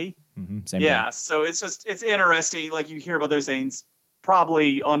day. Mm-hmm, same day. So it's interesting. Like, you hear about those things,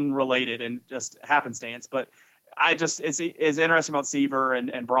 probably unrelated and just happenstance, but it's interesting about Seaver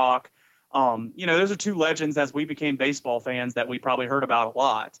and Brock. Those are two legends as we became baseball fans that we probably heard about a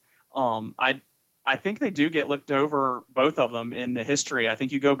lot. I think they do get looked over, both of them, in the history. I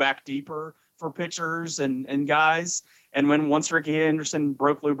think you go back deeper for pitchers and guys. And once Ricky Henderson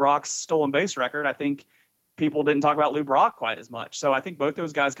broke Lou Brock's stolen base record, I think people didn't talk about Lou Brock quite as much. So I think both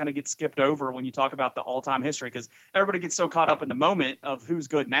those guys kind of get skipped over when you talk about the all-time history, because everybody gets so caught up in the moment of who's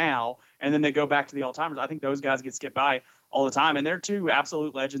good now, and then they go back to the all-timers. I think those guys get skipped by all the time, and they're two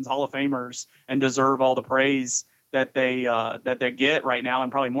absolute legends, Hall of Famers, and deserve all the praise that they get right now,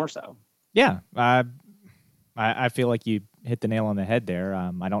 and probably more so. Yeah, I feel like you hit the nail on the head there.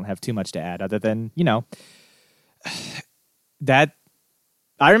 I don't have too much to add other than, that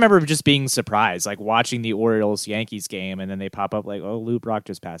I remember just being surprised, like watching the Orioles-Yankees game, and then they pop up like, oh, Lou Brock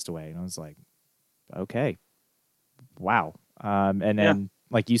just passed away. And I was like, okay, wow. And then,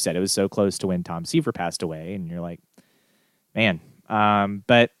 like you said, it was so close to when Tom Seaver passed away, and you're like, man.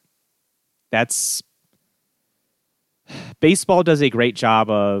 But baseball does a great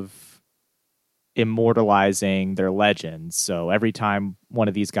job of immortalizing their legends. So every time one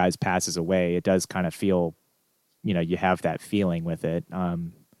of these guys passes away, it does kind of feel, you have that feeling with it.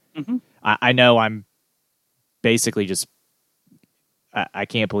 I know I'm basically just, I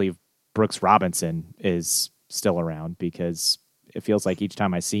can't believe Brooks Robinson is still around, because it feels like each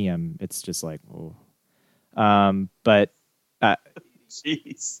time I see him, it's just like, oh. But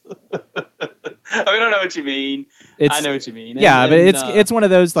jeez. I don't know what you mean. I know what you mean. Yeah, but it's one of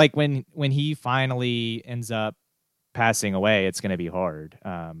those, like, when he finally ends up passing away, it's going to be hard.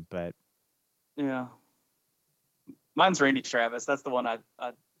 But yeah, mine's Randy Travis. That's the one I'd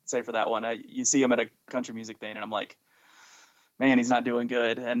say for that one. You see him at a country music thing, and I'm like, man, he's not doing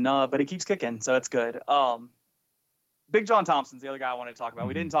good. And but he keeps kicking, so it's good. Big John Thompson's the other guy I wanted to talk about.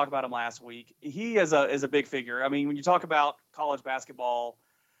 We didn't talk about him last week. He is a big figure. I mean, when you talk about college basketball,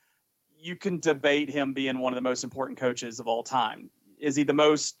 you can debate him being one of the most important coaches of all time. Is he the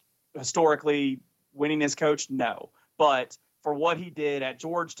most historically winningest coach? No. But for what he did at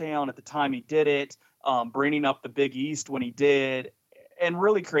Georgetown at the time he did it, bringing up the Big East when he did, and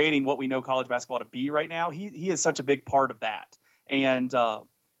really creating what we know college basketball to be right now, he is such a big part of that. And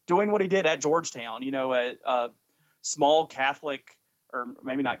doing what he did at Georgetown, a small Catholic, or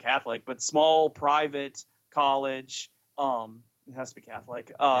maybe not Catholic, but small private college, it has to be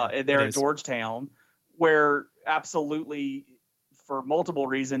Catholic, there at Georgetown, where absolutely, for multiple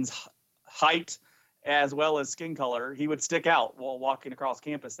reasons, height as well as skin color, he would stick out while walking across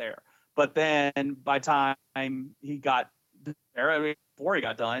campus there. But then by the time he got there, before he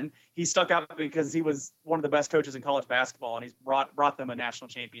got done, he stuck out because he was one of the best coaches in college basketball, and he's brought them a national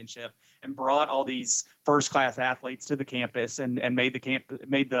championship and brought all these first-class athletes to the campus and made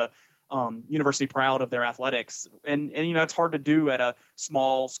the university proud of their athletics. And it's hard to do at a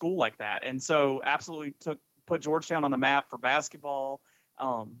small school like that. And so absolutely put Georgetown on the map for basketball,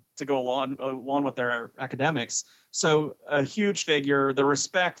 to go along with their academics. So a huge figure, the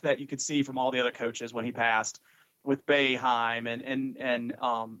respect that you could see from all the other coaches when he passed, with Boeheim and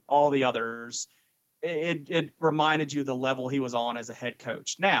all the others, it reminded you the level he was on as a head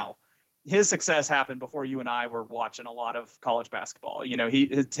coach. Now, his success happened before you and I were watching a lot of college basketball.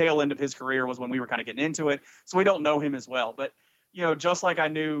 His tail end of his career was when we were kind of getting into it, so we don't know him as well. But just like I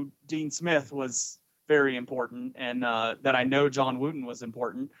knew Dean Smith was very important, and that I know John Wooten was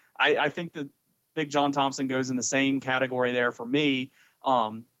important, I think that Big John Thompson goes in the same category there for me.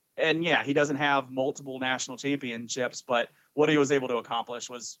 And yeah, he doesn't have multiple national championships, but what he was able to accomplish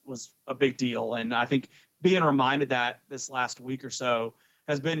was a big deal. And I think being reminded that this last week or so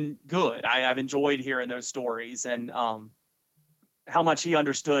has been good. I've enjoyed hearing those stories, and how much he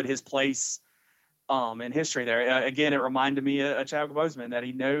understood his place in history there. Again, it reminded me of Chadwick Boseman,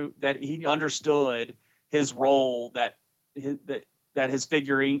 that he understood his role, that his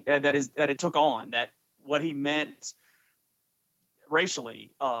figuring, that it took on, that what he meant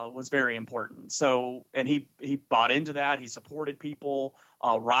racially was very important. So, and he bought into that. He supported people,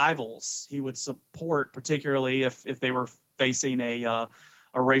 rivals. He would support, particularly if they were facing a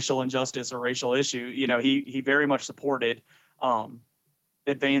racial injustice or racial issue. He very much supported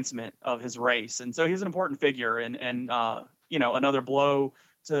advancement of his race, and so he's an important figure. And another blow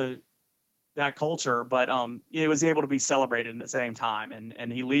to that culture, but he was able to be celebrated at the same time,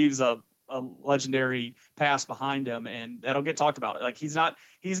 and he leaves a legendary past behind him, and that'll get talked about. Like, he's not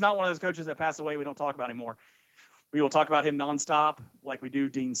one of those coaches that passed away we don't talk about anymore. We will talk about him nonstop, like we do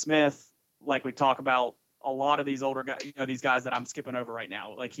Dean Smith, like we talk about a lot of these older guys, these guys that I'm skipping over right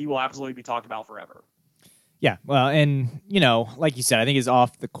now. Like, he will absolutely be talked about forever. Yeah, well, and like you said, I think his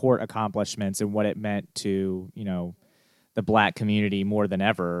off the court accomplishments and what it meant to the Black community more than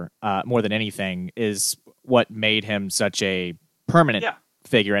anything, is what made him such a permanent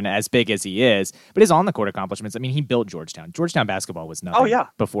figure and as big as he is. But his on the court accomplishments, I mean, he built Georgetown. Georgetown basketball was nothing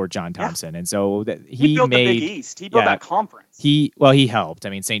before John Thompson. And so he built made the Big East. He built that conference. He helped. I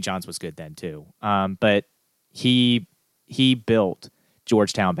mean, St. John's was good then too. But he built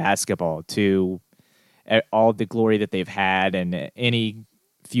Georgetown basketball to all the glory that they've had, and any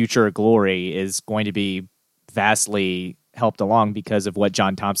future glory is going to be vastly helped along because of what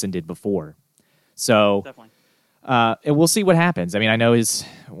John Thompson did before. So Definitely. And we'll see what happens. I mean, I know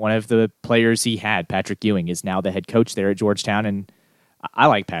one of the players he had, Patrick Ewing, is now the head coach there at Georgetown, and I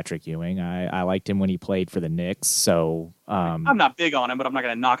like Patrick Ewing. I liked him when he played for the Knicks. So I'm not big on him, but I'm not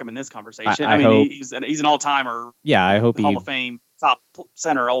going to knock him in this conversation. I mean, hope, he's an all-timer. Yeah, I hope Hall of Fame, top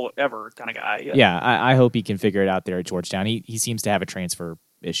center ever kind of guy. Yeah, I hope he can figure it out there at Georgetown. He seems to have a transfer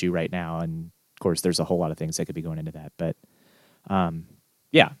issue right now, and of course, there's a whole lot of things that could be going into that. But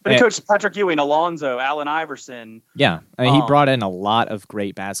yeah. But he coached Patrick Ewing, Alonzo, Allen Iverson. Yeah, I mean, he brought in a lot of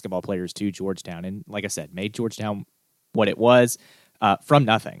great basketball players to Georgetown, and like I said, made Georgetown what it was. From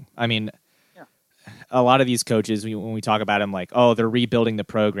nothing. I mean, a lot of these coaches, when we talk about them, like, oh, they're rebuilding the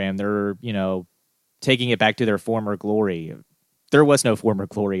program, they're, taking it back to their former glory. There was no former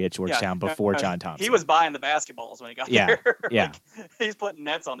glory at Georgetown before John Thompson. He was buying the basketballs when he got there. Yeah. He's putting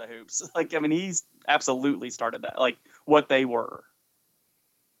nets on the hoops. Like, I mean, he's absolutely started that, like what they were.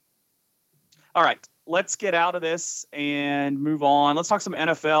 All right, let's get out of this and move on. Let's talk some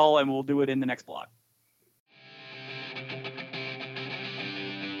NFL, and we'll do it in the next block.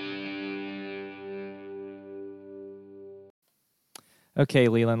 Okay,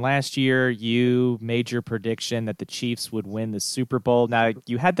 Leland, last year you made your prediction that the Chiefs would win the Super Bowl. Now,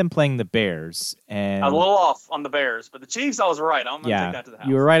 you had them playing the Bears. And I was a little off on the Bears, but the Chiefs, I was right. I'm going to take that to the house.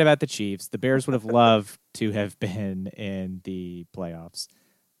 You were right about the Chiefs. The Bears would have loved to have been in the playoffs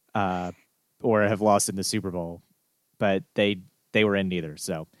or have lost in the Super Bowl, but they were in neither.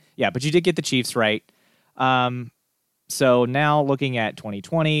 So, yeah, but you did get the Chiefs right. So now looking at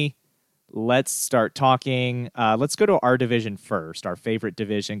 2020, let's start talking. Let's go to our division first, our favorite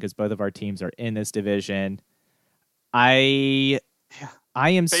division, because both of our teams are in this division. I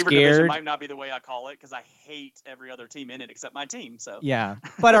am favorite scared. Division might not be the way I call it because I hate every other team in it except my team. So yeah,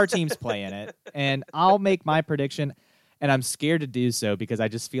 but our teams play in it, and I'll make my prediction. And I'm scared to do so because I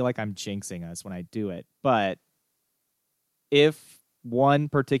just feel like I'm jinxing us when I do it. But if one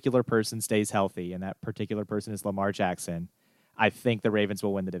particular person stays healthy, and that particular person is Lamar Jackson, I think the Ravens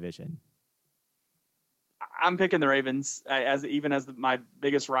will win the division. I'm picking the Ravens as my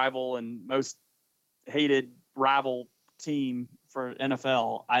biggest rival and most hated rival team for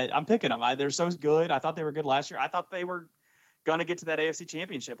NFL. I'm picking them. They're so good. I thought they were good last year. I thought they were going to get to that AFC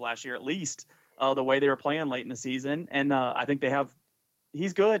Championship last year, at least the way they were playing late in the season. And I think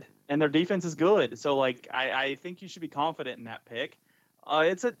he's good, and their defense is good. So, like, I think you should be confident in that pick.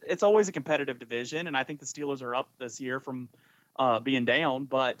 It's always a competitive division, and I think the Steelers are up this year from being down,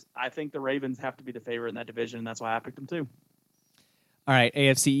 but I think the Ravens have to be the favorite in that division, and that's why I picked them too. All right,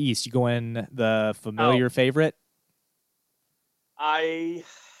 AFC East, you going the familiar favorite? I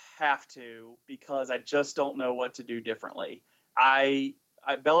have to, because I just don't know what to do differently.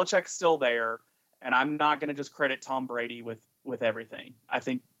 Belichick's still there, and I'm not going to just credit Tom Brady with everything. I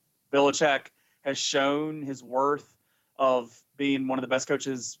think Belichick has shown his worth of being one of the best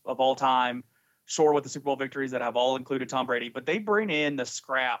coaches of all time. Sure, with the Super Bowl victories that have all included Tom Brady, but they bring in the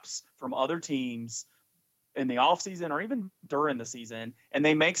scraps from other teams in the offseason or even during the season, and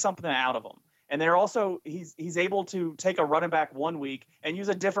they make something out of them. And they're also he's able to take a running back one week and use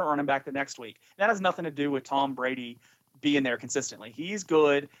a different running back the next week. That has nothing to do with Tom Brady being there consistently. He's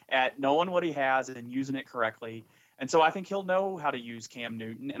good at knowing what he has and using it correctly. And so I think he'll know how to use Cam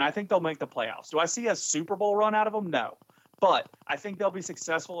Newton, and I think they'll make the playoffs. Do I see a Super Bowl run out of them? No. But I think they'll be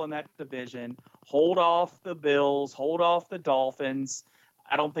successful in that division. Hold off the Bills, hold off the Dolphins.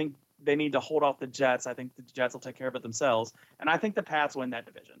 I don't think they need to hold off the Jets. I think the Jets will take care of it themselves. And I think the Pats win that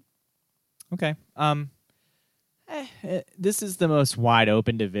division. Okay. This is the most wide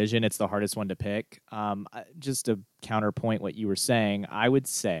open division. It's the hardest one to pick. Just to counterpoint what you were saying, I would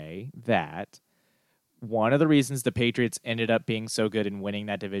say that one of the reasons the Patriots ended up being so good in winning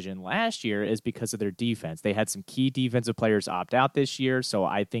that division last year is because of their defense. They had some key defensive players opt out this year, so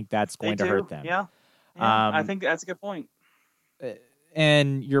I think that's going to hurt them. Yeah. I think that's a good point.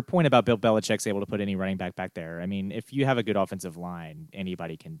 And your point about Bill Belichick's able to put any running back there. I mean, if you have a good offensive line,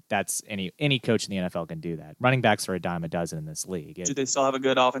 anybody can. That's any coach in the NFL can do that. Running backs are a dime a dozen in this league. Do they still have a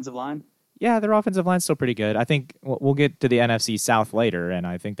good offensive line? Yeah, their offensive line's still pretty good. I think we'll get to the NFC South later, and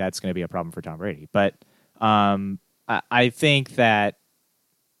I think that's going to be a problem for Tom Brady. But I think that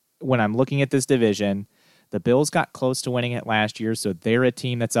when I'm looking at this division, the Bills got close to winning it last year, so they're a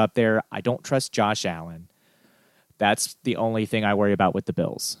team that's up there. I don't trust Josh Allen. That's the only thing I worry about with the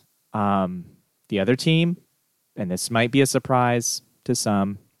Bills. The other team, and this might be a surprise to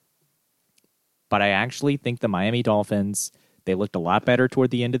some, But I actually think the Miami Dolphins, they looked a lot better toward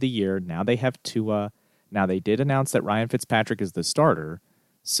the end of the year. Now they have Tua. Now they did announce that Ryan Fitzpatrick is the starter,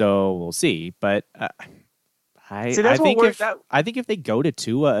 so we'll see. But I think if they go to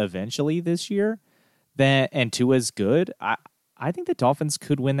Tua eventually this year, then and Tua's good, I think the Dolphins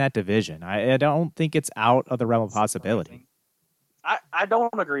could win that division. I don't think it's out of the realm of possibility. I don't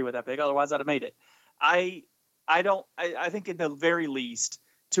agree with that, Big. Otherwise, I'd have made it. I think at the very least,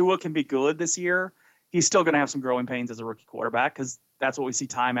 Tua can be good this year. He's still going to have some growing pains as a rookie quarterback because that's what we see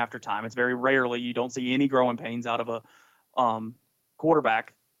time after time. It's very rarely you don't see any growing pains out of a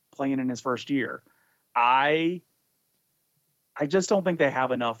quarterback playing in his first year. I just don't think they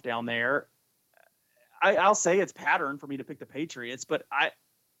have enough down there. I'll say it's pattern for me to pick the Patriots, but I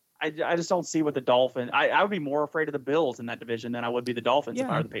just don't see what the Dolphins. I would be more afraid of the Bills in that division than I would be the Dolphins if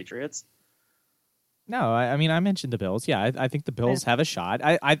I were the Patriots. No, I mean, I mentioned the Bills. Yeah, I think the Bills have a shot.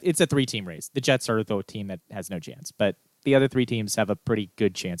 It's a 3-team race. The Jets are the team that has no chance, but the other 3 teams have a pretty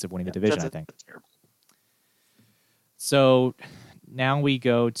good chance of winning the division, I think. So now we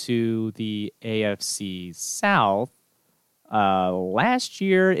go to the AFC South. Last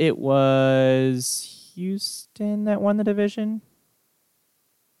year, it was Houston that won the division.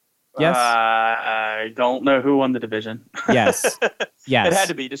 Yes. I don't know who won the division. Yes. Yes. It had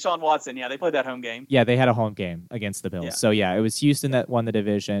to be Deshaun Watson. Yeah, they played that home game. Yeah, they had a home game against the Bills. Yeah. So, yeah, it was Houston that won the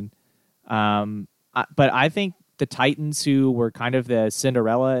division. But I think the Titans, who were kind of the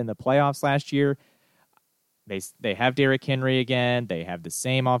Cinderella in the playoffs last year, they have Derrick Henry again. They have the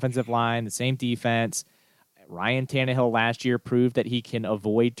same offensive line, the same defense. Ryan Tannehill last year proved that he can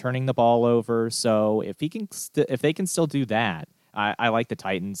avoid turning the ball over. So if they can still do that, I like the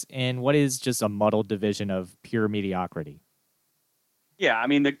Titans in what is just a muddled division of pure mediocrity. Yeah, I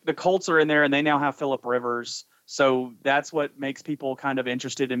mean, the Colts are in there, and they now have Phillip Rivers. So that's what makes people kind of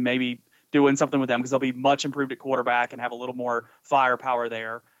interested in maybe doing something with them because they'll be much improved at quarterback and have a little more firepower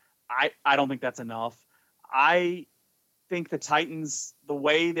there. I don't think that's enough. I think the Titans, the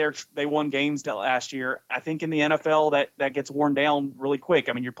way they won games last year, I think in the NFL that gets worn down really quick.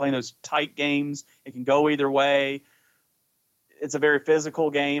 I mean, you're playing those tight games. It can go either way. It's a very physical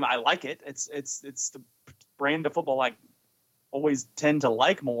game. I like it. It's the brand of football I always tend to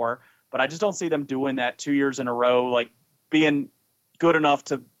like more, but I just don't see them doing that 2 years in a row, like being good enough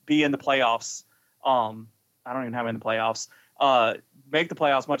to be in the playoffs. I don't even have in the playoffs. Make the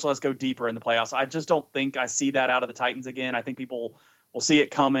playoffs, much less go deeper in the playoffs. I just don't think I see that out of the Titans again. I think people will see it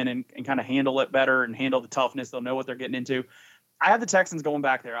coming and kind of handle it better and handle the toughness. They'll know what they're getting into. I have the Texans going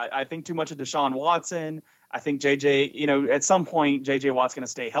back there. I think too much of Deshaun Watson. I think at some point, J.J. Watt's going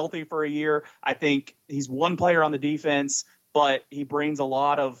to stay healthy for a year. I think he's one player on the defense, but he brings a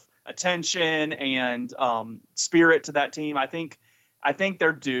lot of attention and spirit to that team. I think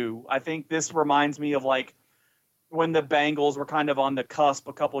they're due. I think this reminds me of like when the Bengals were kind of on the cusp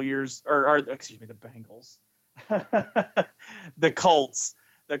a couple years, the Bengals, the Colts.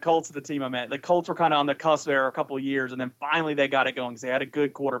 The Colts are the team I meant. The Colts were kind of on the cusp there a couple of years, and then finally they got it going because they had a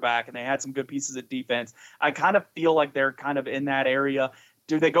good quarterback and they had some good pieces at defense. I kind of feel like they're kind of in that area.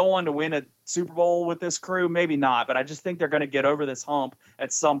 Do they go on to win a Super Bowl with this crew? Maybe not, but I just think they're going to get over this hump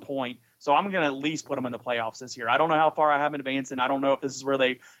at some point. So I'm going to at least put them in the playoffs this year. I don't know how far I have in advance, and I don't know if this is where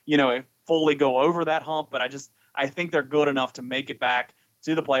they, fully go over that hump, but I think they're good enough to make it back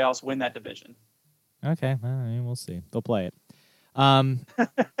to the playoffs, win that division. Okay, we'll see. They'll play it.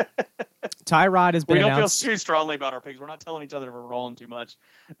 Tyrod has been announced. We don't feel too strongly about our picks. We're not telling each other we're rolling too much.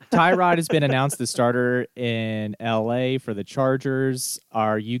 Tyrod has been announced the starter in LA for the Chargers.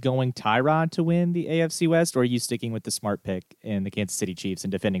 Are you going Tyrod to win the AFC West, or are you sticking with the smart pick in the Kansas City Chiefs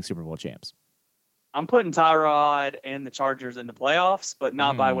and defending Super Bowl champs? I'm putting Tyrod and the Chargers in the playoffs, but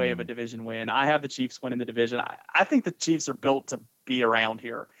not by way of a division win. I have the Chiefs winning the division. I think the Chiefs are built to be around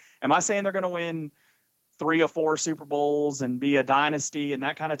here. Am I saying they're going to win 3 or 4 Super Bowls and be a dynasty and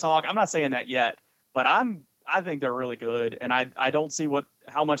that kind of talk? I'm not saying that yet, but I think they're really good, and I don't see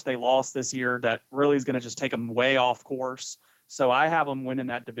how much they lost this year that really is going to just take them way off course. So I have them winning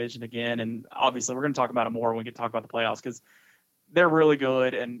that division again, and obviously we're going to talk about it more when we get to talk about the playoffs because they're really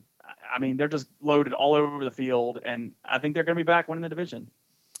good, and I mean they're just loaded all over the field, and I think they're going to be back winning the division.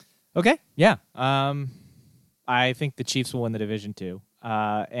 Okay, yeah. I think the Chiefs will win the division too.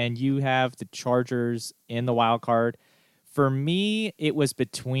 And you have the Chargers in the wild card. For me, it was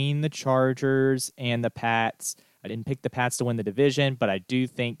between the Chargers and the Pats. I didn't pick the Pats to win the division, but I do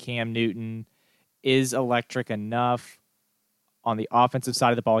think Cam Newton is electric enough on the offensive side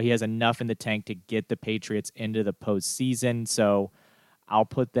of the ball. He has enough in the tank to get the Patriots into the postseason. So I'll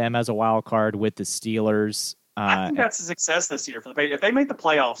put them as a wild card with the Steelers. I think that's a success this year for the Patriots. If they make the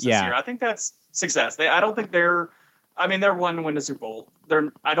playoffs this year, I think that's success. I don't think they're one to win the Super Bowl.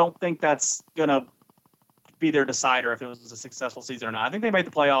 I don't think that's gonna be their decider if it was a successful season or not. I think they made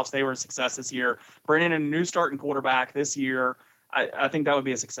the playoffs. They were a success this year. Bringing in a new starting quarterback this year, I think that would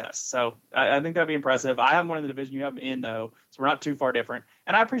be a success. So I think that'd be impressive. I have one in the division you have in, though, so we're not too far different.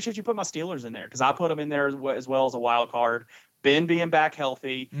 And I appreciate you putting my Steelers in there because I put them in there as well as a wild card. Ben being back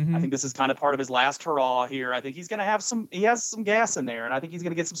healthy, I think this is kind of part of his last hurrah here. I think he's going to have he has some gas in there, and I think he's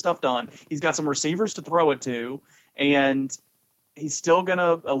going to get some stuff done. He's got some receivers to throw it to, and he's still going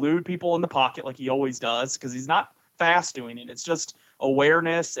to elude people in the pocket like he always does because he's not fast doing it. It's just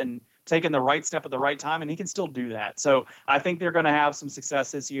awareness and taking the right step at the right time, and he can still do that. So I think they're going to have some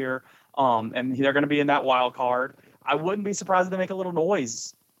success this year, and they're going to be in that wild card. I wouldn't be surprised if they make a little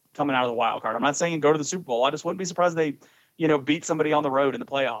noise coming out of the wild card. I'm not saying go to the Super Bowl. I just wouldn't be surprised if they beat somebody on the road in the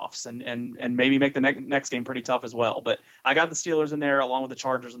playoffs and maybe make the next game pretty tough as well. But I got the Steelers in there along with the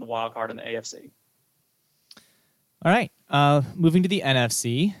Chargers in the wild card in the AFC. All right. Moving to the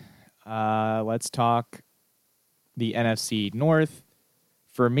NFC. Let's talk the NFC North.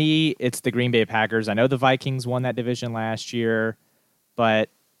 For me, it's the Green Bay Packers. I know the Vikings won that division last year, but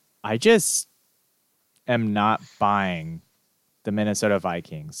I just am not buying the Minnesota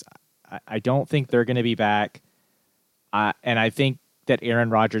Vikings. I don't think they're going to be back. And I think that Aaron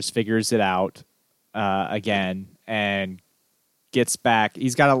Rodgers figures it out again and gets back.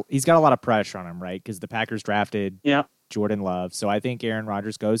 He's got a lot of pressure on him, right? Because the Packers drafted Jordan Love. So I think Aaron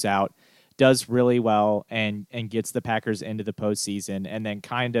Rodgers goes out, does really well, and gets the Packers into the postseason, and then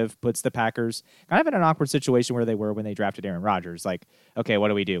kind of puts the Packers kind of in an awkward situation where they were when they drafted Aaron Rodgers. Like, okay,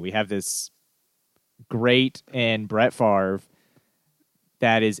 what do? We have this great and Brett Favre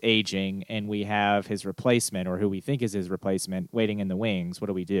that is aging, and we have his replacement, or who we think is his replacement, waiting in the wings. What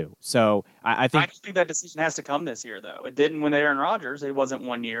do we do? So I think that decision has to come this year, though. It didn't with Aaron Rodgers. It wasn't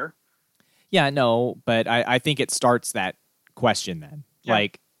 1 year. Yeah, no, but I think it starts that question then. Yeah.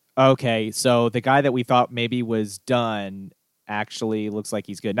 Like, okay, so the guy that we thought maybe was done actually looks like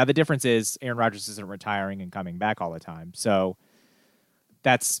he's good. Now, the difference is Aaron Rodgers isn't retiring and coming back all the time. So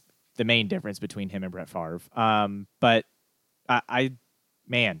that's the main difference between him and Brett Favre. But I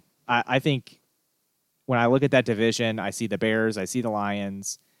think when I look at that division, I see the Bears, I see the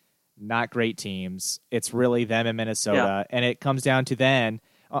Lions, not great teams. It's really them and Minnesota. And it comes down to then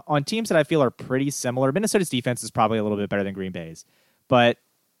on teams that I feel are pretty similar. Minnesota's defense is probably a little bit better than Green Bay's, but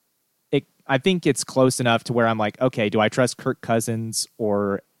I think it's close enough to where I'm like, okay, do I trust Kirk Cousins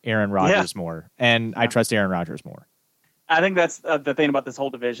or Aaron Rodgers more? And I trust Aaron Rodgers more. I think that's the thing about this whole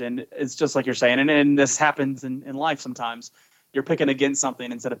division. It's just like you're saying, and this happens in life sometimes. You're picking against something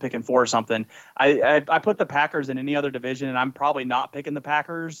instead of picking for something. I put the Packers in any other division, and I'm probably not picking the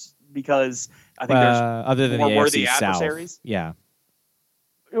Packers because I think there's other than more worthy adversaries. Yeah.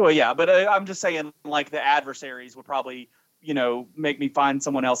 Well, yeah, but I'm just saying, like, the adversaries would probably, make me find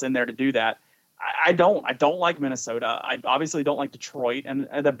someone else in there to do that. I don't like Minnesota. I obviously don't like Detroit and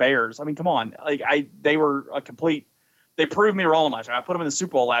the Bears. I mean, come on, they were a complete. They proved me wrong last year. I put them in the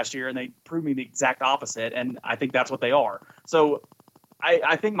Super Bowl last year, and they proved me the exact opposite. And I think that's what they are. So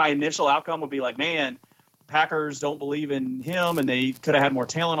I think my initial outcome would be like, man, Packers don't believe in him, and they could have had more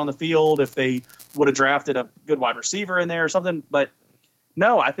talent on the field if they would have drafted a good wide receiver in there or something. But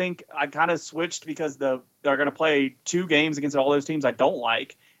no, I think I kind of switched because they're going to play 2 games against all those teams I don't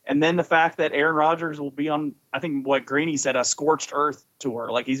like. And then the fact that Aaron Rodgers will be on, I think what Greeny said, a scorched earth tour.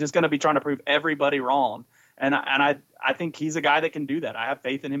 Like, he's just going to be trying to prove everybody wrong. And I think he's a guy that can do that. I have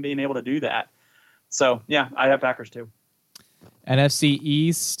faith in him being able to do that. So, yeah, I have Packers too. NFC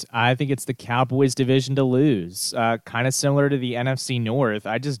East, I think it's the Cowboys division to lose. Kind of similar to the NFC North.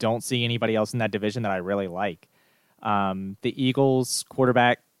 I just don't see anybody else in that division that I really like. The Eagles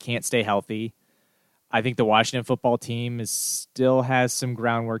quarterback can't stay healthy. I think the Washington football team still has some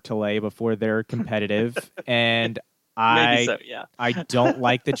groundwork to lay before they're competitive. And I don't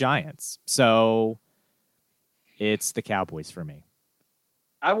like the Giants. So it's the Cowboys for me.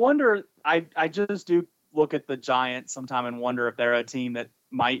 I wonder, I just do look at the Giants sometime and wonder if they're a team that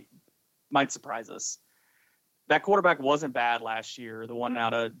might surprise us. That quarterback wasn't bad last year, the one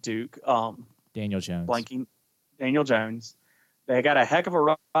out of Duke. Daniel Jones. Daniel Jones. They got a heck of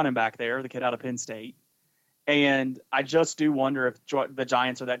a running back there, the kid out of Penn State. And I just do wonder if the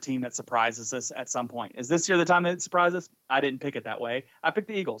Giants are that team that surprises us at some point. Is this year the time that it surprises us? I didn't pick it that way. I picked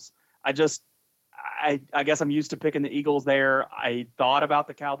the Eagles. I guess I'm used to picking the Eagles there. I thought about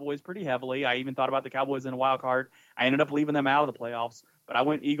the Cowboys pretty heavily. I even thought about the Cowboys in a wild card. I ended up leaving them out of the playoffs, but I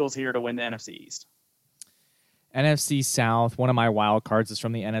went Eagles here to win the NFC East. NFC South, one of my wild cards is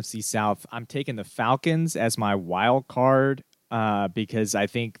from the NFC South. I'm taking the Falcons as my wild card because I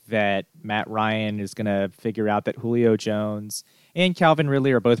think that Matt Ryan is going to figure out that Julio Jones and Calvin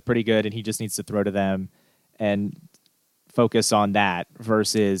Ridley are both pretty good, and he just needs to throw to them and focus on that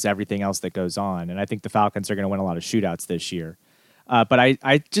versus everything else that goes on. And I think the Falcons are going to win a lot of shootouts this year. But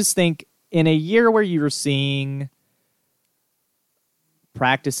I just think in a year where you're seeing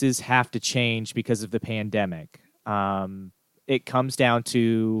practices have to change because of the pandemic, it comes down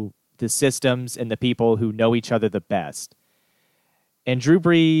to the systems and the people who know each other the best. And Drew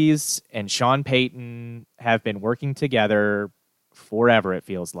Brees and Sean Payton have been working together forever, it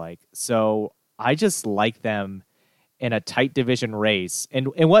feels like. So I just like them in a tight division race, and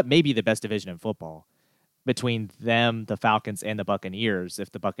what may be the best division in football between them, the Falcons, and the Buccaneers,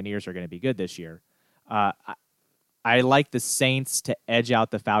 if the Buccaneers are going to be good this year. I like the Saints to edge out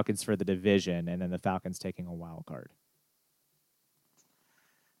the Falcons for the division, and then the Falcons taking a wild card.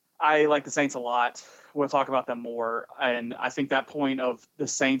 I like the Saints a lot. We'll talk about them more. And I think that point of the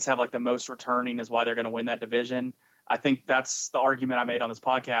Saints have like the most returning is why they're going to win that division. I think that's the argument I made on this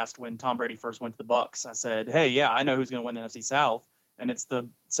podcast when Tom Brady first went to the Bucs. I said, hey, yeah, I know who's going to win the NFC South, and it's the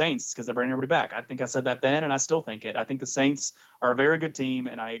Saints because they're bringing everybody back. I think I said that then, and I still think it. I think the Saints are a very good team,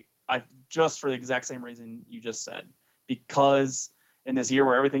 and I just for the exact same reason you just said, because in this year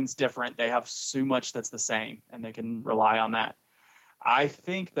where everything's different, they have so much that's the same, and they can rely on that. I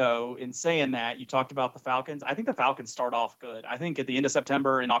think, though, in saying that, you talked about the Falcons. I think the Falcons start off good. I think at the end of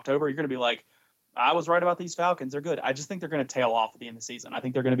September and October, you're going to be like, I was right about these Falcons. They're good. I just think they're going to tail off at the end of the season. I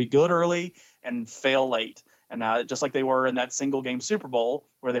think they're going to be good early and fail late. And just like they were in that single-game Super Bowl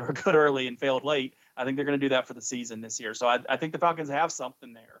where they were good early and failed late, I think they're going to do that for the season this year. So I think the Falcons have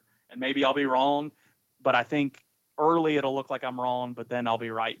something there. And maybe I'll be wrong, but I think early it'll look like I'm wrong, but then I'll be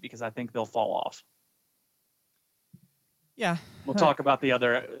right because I think they'll fall off. Yeah. We'll talk about the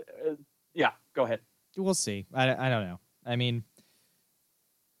other. Yeah, go ahead. We'll see. I don't know. I mean,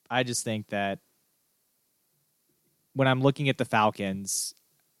 I just think that when I'm looking at the Falcons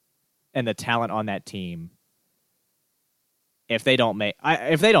and the talent on that team, if they don't make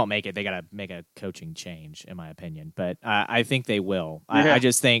it, they got to make a coaching change, in my opinion. But I think they will. I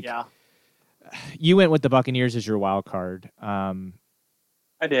just think you went with the Buccaneers as your wild card.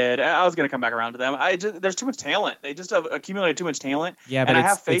 I did. I was going to come back around to them. There's too much talent. They just have accumulated too much talent. Yeah, but I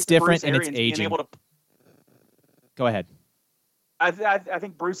have faith it's different in and it's aging. Go ahead. I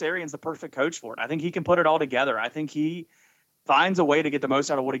think Bruce Arians the perfect coach for it. I think he can put it all together. I think he finds a way to get the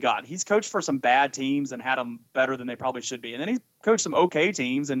most out of what he got. He's coached for some bad teams and had them better than they probably should be. And then he's coached some okay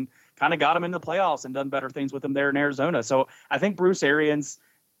teams and kind of got them into the playoffs and done better things with them there in Arizona. So I think Bruce Arians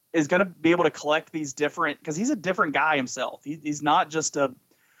is going to be able to collect these different, because he's a different guy himself. He's not just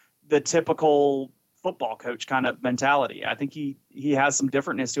the typical football coach kind of mentality. I think he has some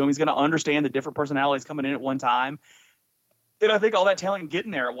differentness to him. He's going to understand the different personalities coming in at one time. And I think all that talent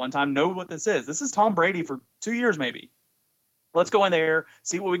getting there at one time know what this is. This is Tom Brady for 2 years maybe. Let's go in there,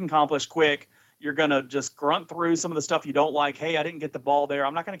 see what we can accomplish quick. You're going to just grunt through some of the stuff you don't like. Hey, I didn't get the ball there.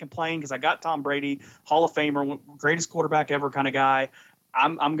 I'm not going to complain because I got Tom Brady, Hall of Famer, greatest quarterback ever kind of guy.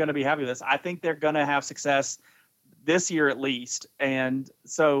 I'm going to be happy with this. I think they're going to have success this year at least. And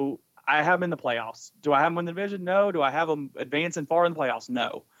so I have them in the playoffs. Do I have them in the division? No. Do I have them advancing far in the playoffs?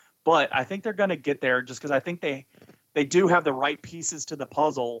 No. But I think they're going to get there just because I think they do have the right pieces to the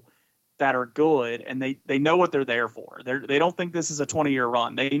puzzle that are good, and they know what they're there for. They don't think this is a 20-year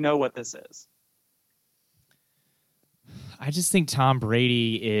run. They know what this is. I just think Tom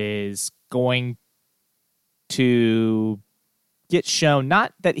Brady is going to get shown,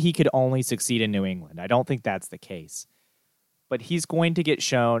 not that he could only succeed in New England. I don't think that's the case. But he's going to get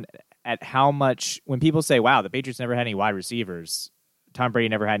shown at how much, when people say, wow, the Patriots never had any wide receivers, Tom Brady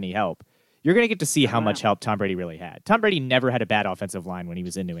never had any help, you're going to get to see how much help Tom Brady really had. Tom Brady never had a bad offensive line when he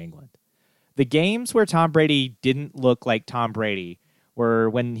was in New England. The games where Tom Brady didn't look like Tom Brady were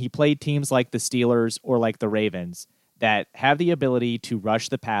when he played teams like the Steelers or like the Ravens that have the ability to rush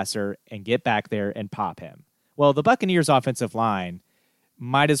the passer and get back there and pop him. Well, the Buccaneers' offensive line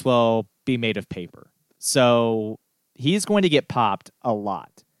might as well be made of paper. So he's going to get popped a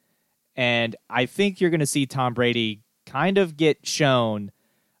lot. And I think you're going to see Tom Brady kind of get shown,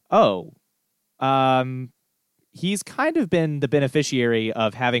 he's kind of been the beneficiary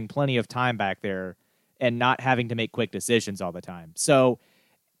of having plenty of time back there and not having to make quick decisions all the time. So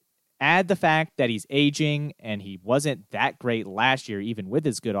add the fact that he's aging and he wasn't that great last year, even with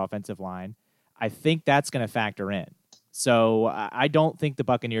his good offensive line. I think that's going to factor in. So I don't think the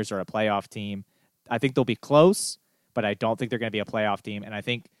Buccaneers are a playoff team. I think they'll be close, but I don't think they're going to be a playoff team. And I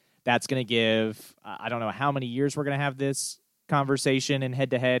think That's going to give, I don't know how many years we're going to have this conversation in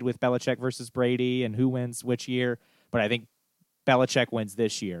head-to-head with Belichick versus Brady and who wins which year, but I think Belichick wins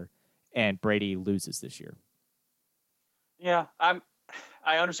this year and Brady loses this year. Yeah,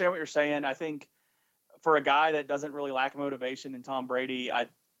 I understand what you're saying. I think for a guy that doesn't really lack motivation in Tom Brady, I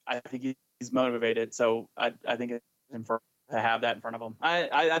think he's motivated. So I think it's important to have that in front of him.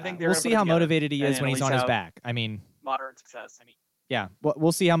 I think we'll see how motivated he is when he's on his back. I mean, moderate success. Yeah,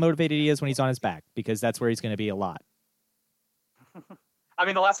 we'll see how motivated he is when he's on his back, because that's where he's going to be a lot. I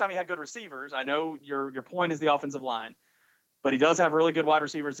mean, the last time he had good receivers, I know your point is the offensive line, but he does have really good wide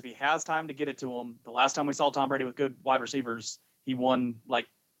receivers if he has time to get it to him. The last time we saw Tom Brady with good wide receivers, he won like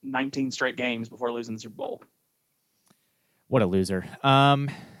 19 straight games before losing the Super Bowl. What a loser.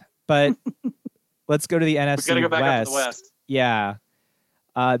 But let's go to the NFC West. We're going to go back up to the West. Yeah.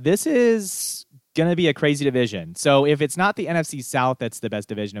 This is going to be a crazy division. So if it's not the NFC South that's the best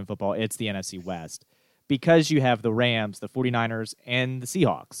division in football, it's the NFC West, because you have the Rams, the 49ers, and the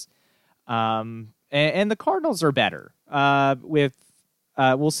Seahawks. And the Cardinals are better.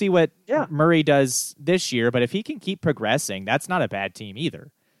 We'll see what Murray does this year, but if he can keep progressing, that's not a bad team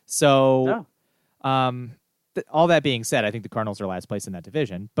either. So all that being said, I think the Cardinals are last place in that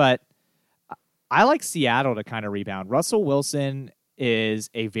division, but I like Seattle to kind of rebound. Russell Wilson is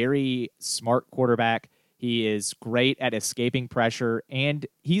a very smart quarterback. He is great at escaping pressure, and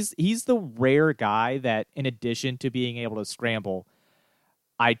he's the rare guy that, in addition to being able to scramble,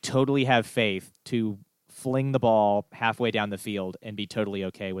 I totally have faith to fling the ball halfway down the field and be totally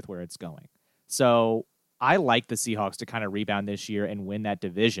okay with where it's going. So I like the Seahawks to kind of rebound this year and win that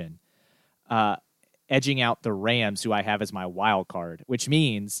division, edging out the Rams, who I have as my wild card, which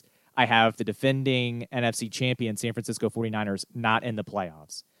means I have the defending NFC champion San Francisco 49ers not in the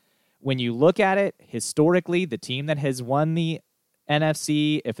playoffs. When you look at it, historically, the team that has won the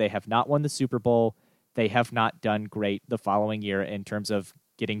NFC, if they have not won the Super Bowl, they have not done great the following year in terms of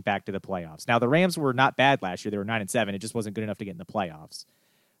getting back to the playoffs. Now, the Rams were not bad last year. They were 9-7. It just wasn't good enough to get in the playoffs.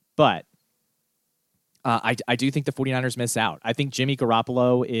 But I do think the 49ers miss out. I think Jimmy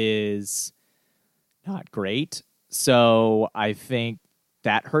Garoppolo is not great. So I think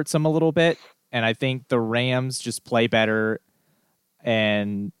that hurts them a little bit. And I think the Rams just play better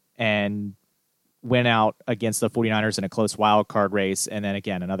and win out against the 49ers in a close wild card race. And then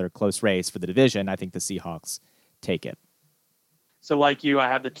again, another close race for the division. I think the Seahawks take it. So like you, I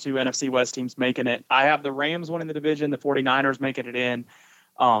have the two NFC West teams making it. I have the Rams winning the division, the 49ers making it in.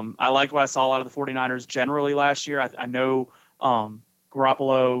 I liked what I saw out of the 49ers generally last year. I know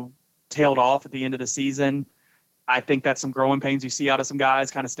Garoppolo tailed off at the end of the season. I think that's some growing pains you see out of some guys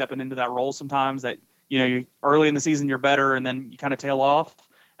kind of stepping into that role sometimes, that, you early in the season you're better and then you kind of tail off.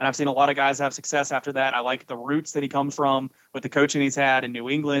 And I've seen a lot of guys have success after that. I like the roots that he comes from with the coaching he's had in New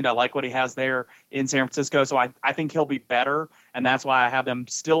England. I like what he has there in San Francisco. So I think he'll be better, and that's why I have them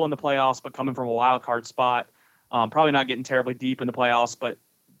still in the playoffs, but coming from a wild card spot. Probably not getting terribly deep in the playoffs, but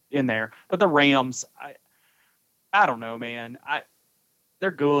in there. But the Rams, I don't know, man. They're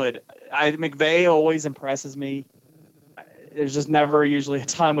good. McVay always impresses me. There's just never usually a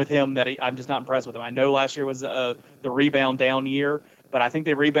time with him that I'm just not impressed with him. I know last year was the rebound down year, but I think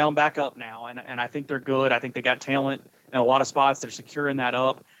they rebound back up now, and I think they're good. I think they got talent in a lot of spots. They're securing that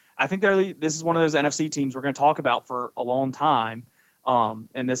up. I think this is one of those NFC teams we're going to talk about for a long time,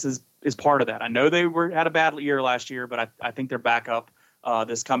 and this is part of that. I know they had a bad year last year, but I think they're back up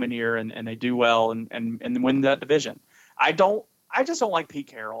this coming year, and they do well and win that division. I just don't like Pete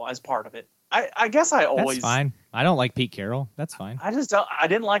Carroll as part of it. I guess I always. That's fine. I don't like Pete Carroll. That's fine. I just don't. I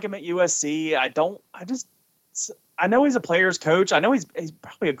didn't like him at USC. I know he's a player's coach. I know he's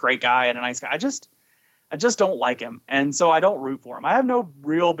probably a great guy and a nice guy. I just don't like him, and so I don't root for him. I have no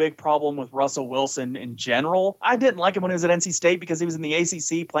real big problem with Russell Wilson in general. I didn't like him when he was at NC State because he was in the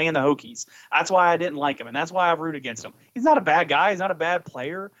ACC playing the Hokies. That's why I didn't like him, and that's why I root against him. He's not a bad guy. He's not a bad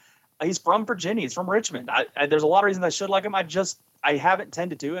player. He's from Virginia. He's from Richmond. There's a lot of reasons I should like him. I haven't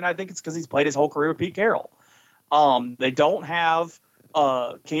tended to, and I think it's because he's played his whole career with Pete Carroll. They don't have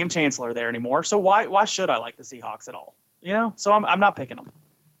Cam Chancellor there anymore, so why should I like the Seahawks at all? So I'm not picking them.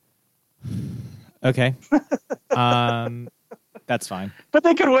 Okay, that's fine. But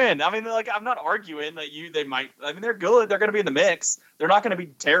they could win. I mean, I'm not arguing that they might. I mean, they're good. They're going to be in the mix. They're not going to be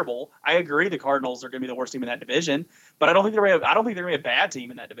terrible. I agree. The Cardinals are going to be the worst team in that division, but I don't think they're going to be a bad team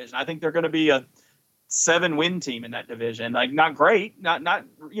in that division. I think they're going to be a 7-win team in that division. Like, not great, not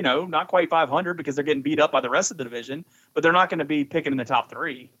quite 500 because they're getting beat up by the rest of the division, but they're not going to be picking in the top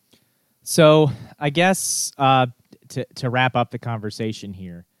 3. So I guess to wrap up the conversation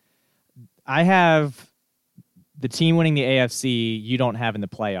here, I have the team winning the AFC you don't have in the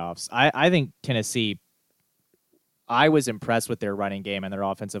playoffs. I think Tennessee, I was impressed with their running game and their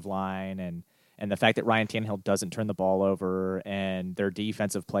offensive line and the fact that Ryan Tannehill doesn't turn the ball over and their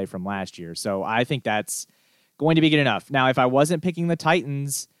defensive play from last year. So I think that's going to be good enough. Now, if I wasn't picking the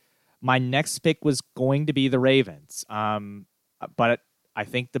Titans, my next pick was going to be the Ravens. But I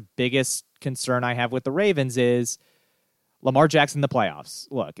think the biggest concern I have with the Ravens is Lamar Jackson in the playoffs.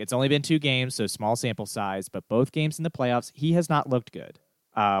 Look, it's only been 2 games, so small sample size, but both games in the playoffs, he has not looked good.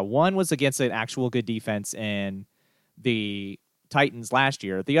 One was against an actual good defense in the Titans last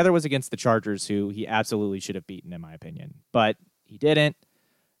year. The other was against the Chargers, who he absolutely should have beaten, in my opinion. But he didn't,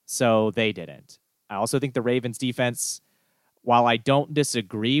 so they didn't. I also think the Ravens defense, while I don't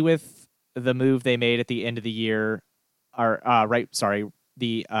disagree with the move they made at the end of the year,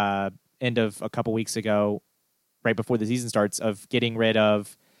 the end of a couple weeks ago, right before the season starts, of getting rid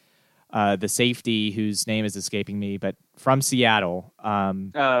of the safety whose name is escaping me, but from Seattle.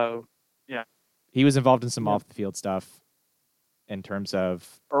 Yeah. He was involved in some off-the-field stuff in terms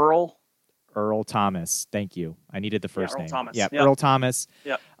of... Earl Thomas. Thank you. I needed the first name. Thomas. Yeah, Earl Thomas.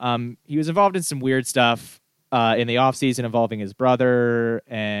 Yep. He was involved in some weird stuff in the offseason involving his brother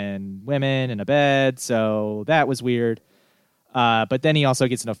and women in a bed, so that was weird. But then he also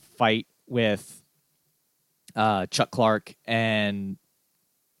gets in a fight with Chuck Clark, and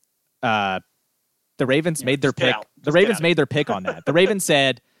the Ravens made their pick. The Ravens made their pick on that. The Ravens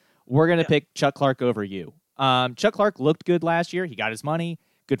said, we're going to pick Chuck Clark over you. Chuck Clark looked good last year. He got his money.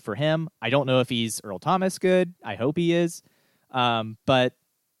 Good for him. I don't know if he's Earl Thomas good. I hope he is. But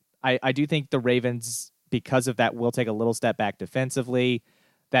I do think the Ravens, because of that, will take a little step back defensively.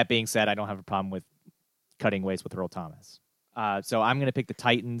 That being said, I don't have a problem with cutting ways with Earl Thomas. So I'm going to pick the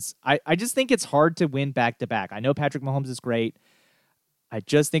Titans. I just think it's hard to win back-to-back. I know Patrick Mahomes is great. I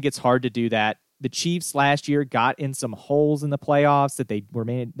just think it's hard to do that. The Chiefs last year got in some holes in the playoffs that they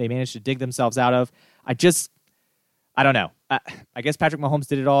managed to dig themselves out of. I don't know. I guess Patrick Mahomes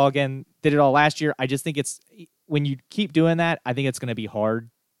did it all last year. I just think it's, when you keep doing that, I think it's going to be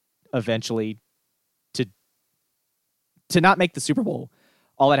hard eventually to not make the Super Bowl.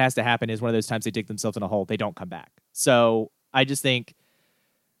 All that has to happen is one of those times they dig themselves in a hole, they don't come back. So I just think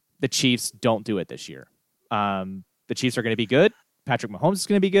the Chiefs don't do it this year. The Chiefs are going to be good. Patrick Mahomes is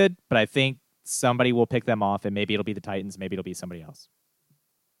going to be good, but I think somebody will pick them off, and maybe it'll be the Titans, maybe it'll be somebody else.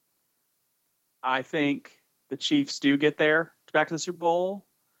 I think the Chiefs do get there back to the Super Bowl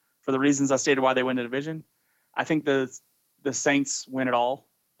for the reasons I stated why they win the division. I think the Saints win it all,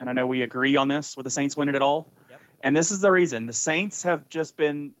 and I know we agree on this with the Saints winning it all. Yep. And this is the reason. The Saints have just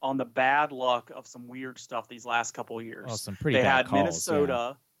been on the bad luck of some weird stuff these last couple of years. Oh, some pretty they bad had calls,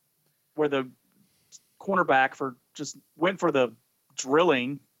 Minnesota, where the cornerback went for the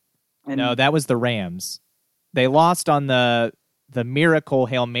drilling. And no, that was the Rams. They lost on the miracle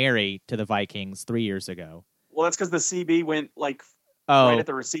Hail Mary to the Vikings 3 years ago. Well, that's because the CB went right at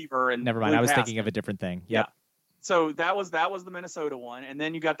the receiver. And never mind. I was thinking of a different thing. Yep. Yeah. So that was the Minnesota one, and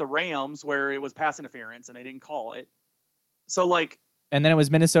then you got the Rams where it was pass interference and they didn't call it. So and then it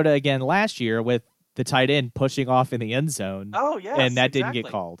was Minnesota again last year with the tight end pushing off in the end zone. Oh yeah, and that didn't get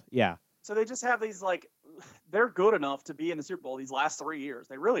called. Yeah. So they just have these they're good enough to be in the Super Bowl these last 3 years.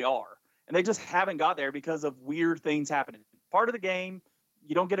 They really are, and they just haven't got there because of weird things happening. Part of the game.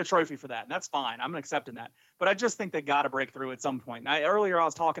 You don't get a trophy for that, and that's fine. I'm accepting that. But I just think they got to break through at some point. Earlier I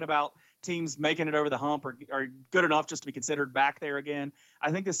was talking about teams making it over the hump or are good enough just to be considered back there again.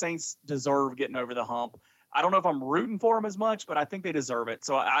 I think the Saints deserve getting over the hump. I don't know if I'm rooting for them as much, but I think they deserve it.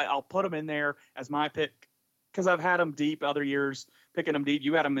 So I'll put them in there as my pick because I've had them deep other years, picking them deep.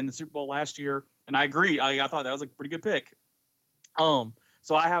 You had them in the Super Bowl last year, and I agree. I thought that was a pretty good pick.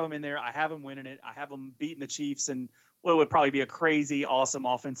 So I have them in there. I have them winning it. I have them beating the Chiefs and what would probably be a crazy, awesome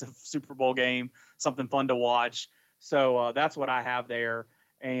offensive Super Bowl game, something fun to watch. So that's what I have there.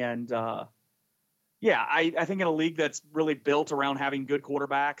 And, I think in a league that's really built around having good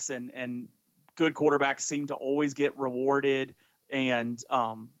quarterbacks and good quarterbacks seem to always get rewarded. And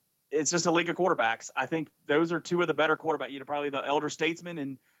it's just a league of quarterbacks. I think those are two of the better quarterbacks. Probably the elder statesman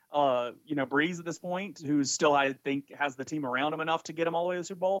and, Breeze at this point, who's still, I think, has the team around him enough to get him all the way to the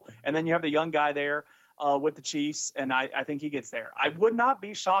Super Bowl. And then you have the young guy there. With the Chiefs, and I think he gets there. I would not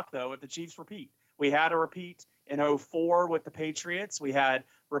be shocked, though, if the Chiefs repeat. We had a repeat in 2004 with the Patriots. We had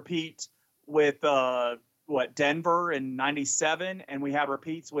repeat with Denver in 97, and we had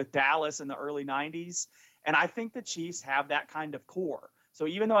repeats with Dallas in the early 90s. And I think the Chiefs have that kind of core. So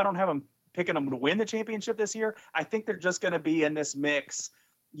even though I don't have them picking them to win the championship this year, I think they're just going to be in this mix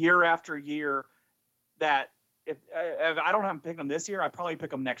year after year that if I don't have to pick them this year, I probably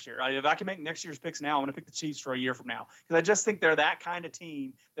pick them next year. If I can make next year's picks now, I'm going to pick the Chiefs for a year from now, because I just think they're that kind of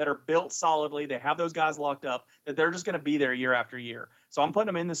team that are built solidly. They have those guys locked up that they're just going to be there year after year. So I'm putting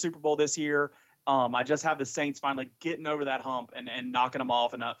them in the Super Bowl this year. I just have the Saints finally getting over that hump and knocking them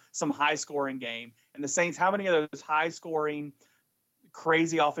off in some high-scoring game. And the Saints, how many of those high-scoring,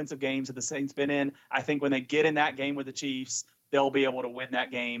 crazy offensive games have the Saints been in? I think when they get in that game with the Chiefs, they'll be able to win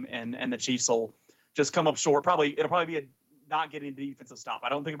that game, and the Chiefs will just come up short. It'll probably be a not getting the defensive stop. I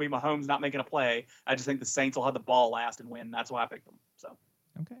don't think it'll be Mahomes not making a play. I just think the Saints will have the ball last and win. That's why I picked them. So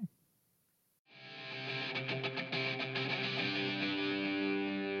okay.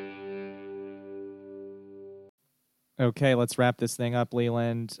 Okay, let's wrap this thing up,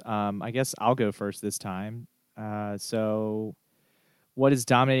 Leland. I guess I'll go first this time. So what is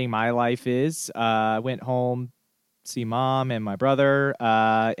dominating my life is I went home, see Mom and my brother,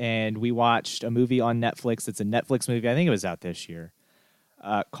 and we watched a movie on Netflix. It's a Netflix movie. I think it was out this year,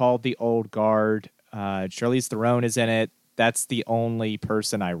 called The Old Guard. Charlize Theron is in it. That's the only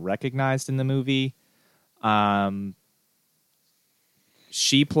person I recognized in the movie.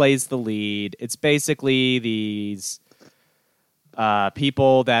 She plays the lead. It's basically these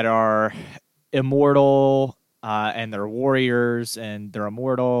people that are immortal, and they're warriors, and they're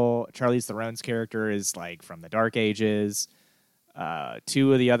immortal. Charlize Theron's character is like from the Dark Ages.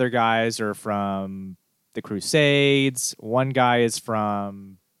 Two of the other guys are from the Crusades. One guy is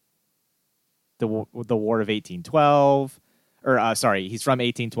from the War of 1812. He's from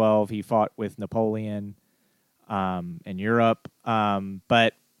 1812. He fought with Napoleon in Europe.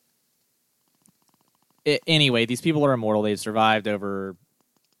 Anyway, these people are immortal. They've survived over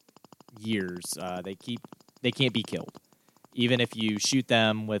years. They can't be killed. Even if you shoot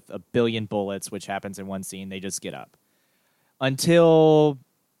them with 1 billion bullets, which happens in one scene, they just get up. Until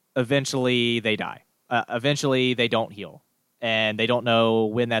eventually they die. Eventually they don't heal. And they don't know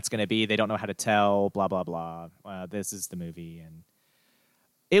when that's going to be. They don't know how to tell, blah, blah, blah. This is the movie. And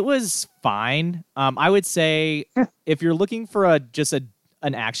it was fine. I would say if you're looking for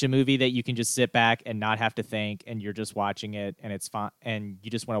an action movie that you can just sit back and not have to think, and you're just watching it and it's fun, and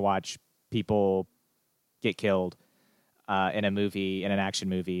you just want to watch people get killed in an action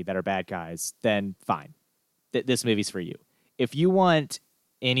movie that are bad guys, then fine. This movie's for you. If you want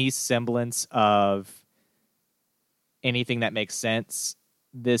any semblance of anything that makes sense,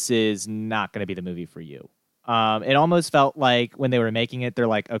 this is not going to be the movie for you. It almost felt like when they were making it, they're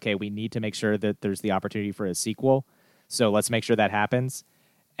like, okay, we need to make sure that there's the opportunity for a sequel, so let's make sure that happens.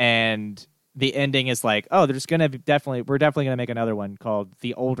 And the ending is like, oh, we're definitely going to make another one called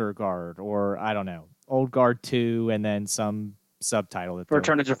The Older Guard, or I don't know, Old Guard 2, and then some subtitle.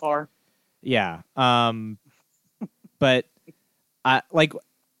 Return to Jafar. Yeah. But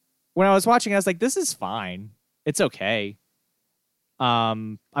when I was watching, I was like, this is fine. It's okay.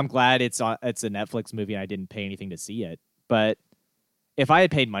 I'm glad it's a Netflix movie and I didn't pay anything to see it. But if I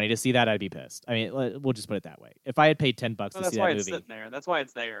had paid money to see that, I'd be pissed. I mean, we'll just put it that way. If I had paid $10 to see that movie, sitting there. That's why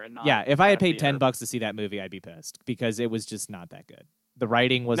it's there. And not if I had paid $10 to see that movie, I'd be pissed because it was just not that good. The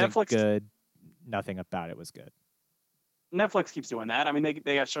writing wasn't good. Nothing about it was good. Netflix keeps doing that. I mean, they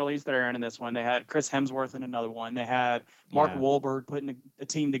got Charlize Theron in this one. They had Chris Hemsworth in another one. They had Mark Wahlberg putting a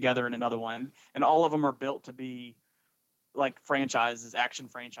team together in another one. And all of them are built to be like action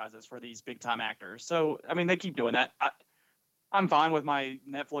franchises for these big time actors. So, I mean, they keep doing that. I'm fine with my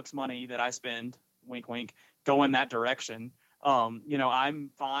Netflix money that I spend, wink, wink, going that direction. I'm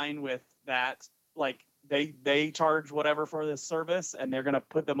fine with that. Like, they charge whatever for this service, and they're going to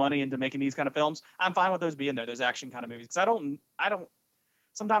put the money into making these kind of films. I'm fine with those being there, those action kind of movies. Because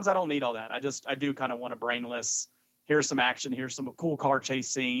sometimes I don't need all that. I do kind of want a brainless, here's some action, here's some cool car chase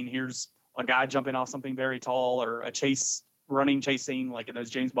scene, here's a guy jumping off something very tall, or a running chase scene like in those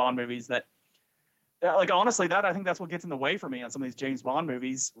James Bond movies that honestly, I think that's what gets in the way for me on some of these James Bond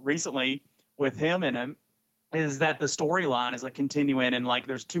movies recently with him in them, is that the storyline is like continuing, and like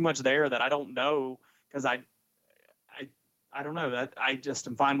there's too much there that I don't know, because I don't know, that I just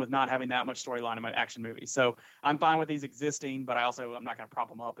am fine with not having that much storyline in my action movies. So I'm fine with these existing, but I'm not going to prop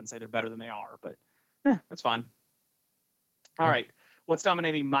them up and say they're better than they are, but that's fine. All right. What's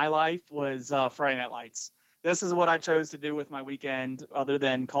dominating my life was Friday Night Lights. This is what I chose to do with my weekend, other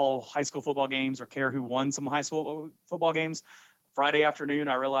than call high school football games or care who won some high school football games. Friday afternoon,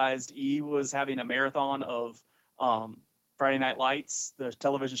 I realized E was having a marathon of Friday Night Lights, the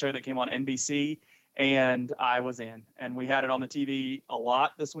television show that came on NBC, and I was in. And we had it on the TV a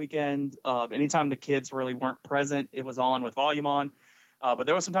lot this weekend. Anytime the kids really weren't present, it was on with volume on. But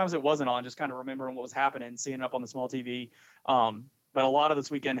there was sometimes it wasn't on, just kind of remembering what was happening, seeing it up on the small TV. But a lot of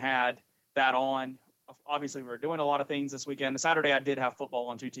this weekend had that on. obviously we were doing a lot of things this weekend. Saturday I did have football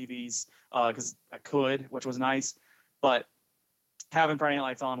on 2 TVs because I could, which was nice. But having Friday Night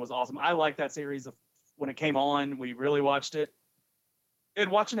Lights on was awesome. I liked that series. When it came on, we really watched it. And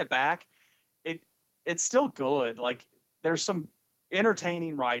watching it back, it's still good. Like, there's some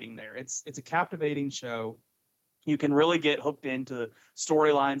entertaining writing there. It's a captivating show. You can really get hooked into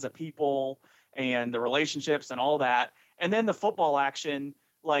storylines of people and the relationships and all that. And then the football action,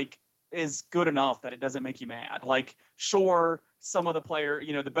 like, is good enough that it doesn't make you mad. Like, sure, some of the player,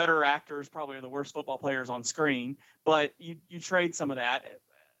 the better actors probably are the worst football players on screen, but you trade some of that.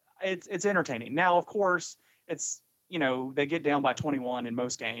 It's entertaining. Now, of course, it's, they get down by 21 in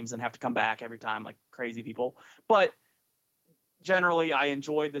most games and have to come back every time like crazy people. But generally, I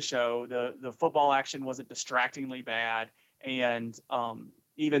enjoyed the show. The football action wasn't distractingly bad. And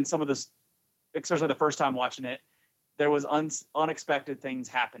even some of this, especially the first time watching it, there was unexpected things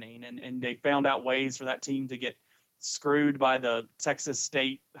happening. And they found out ways for that team to get screwed by the Texas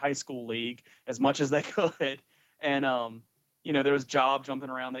State High School League as much as they could. And, there was job jumping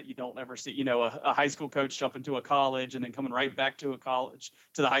around that you don't ever see, a high school coach jumping to a college and then coming right back to a college,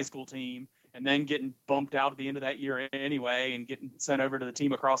 to the high school team, and then getting bumped out at the end of that year anyway and getting sent over to the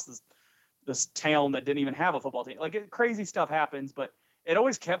team across this town that didn't even have a football team. Like, crazy stuff happens, but it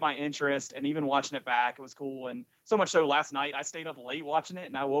always kept my interest, and even watching it back, it was cool. And so much so last night, I stayed up late watching it,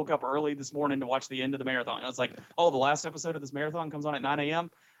 and I woke up early this morning to watch the end of the marathon. I was like, the last episode of this marathon comes on at 9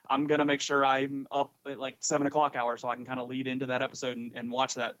 a.m. I'm going to make sure I'm up at like 7 o'clock hour so I can kind of lead into that episode and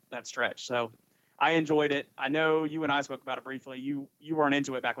watch that stretch. So I enjoyed it. I know you and I spoke about it briefly. You weren't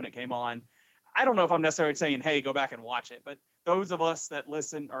into it back when it came on. I don't know if I'm necessarily saying, hey, go back and watch it. But those of us that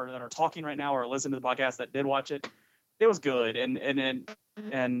listen or that are talking right now or listen to the podcast that did watch it, it was good. And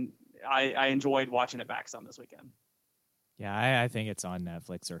I enjoyed watching it back some this weekend. Yeah, I think it's on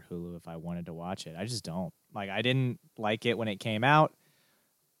Netflix or Hulu if I wanted to watch it. I just don't. Like, I didn't like it when it came out.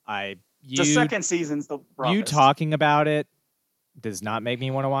 The second season's the roughest. You talking about it does not make me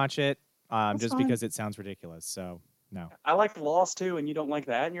want to watch it, just fine. because it sounds ridiculous. So, no. I like Lost, too, and you don't like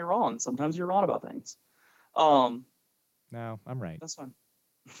that, and you're wrong. Sometimes you're wrong about things. No, I'm right. That's fine.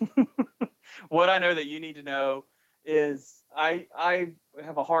 What I know that you need to know is I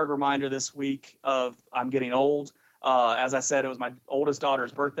have a hard reminder this week of I'm getting old. As I said, it was my oldest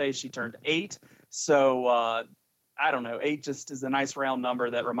daughter's birthday. She turned 8. So, I don't know, 8 just is a nice round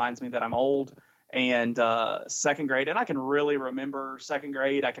number that reminds me that I'm old. And second grade, and I can really remember second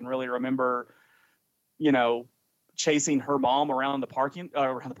grade. I can really remember, chasing her mom around the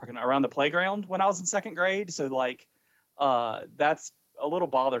playground when I was in second grade. So like, that's a little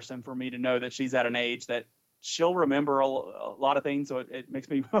bothersome for me to know that she's at an age that she'll remember a lot of things. So it makes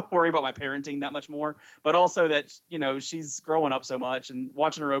me worry about my parenting that much more, but also that, she's growing up so much and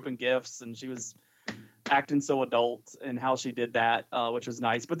watching her open gifts, and she was acting so adult and how she did that, which was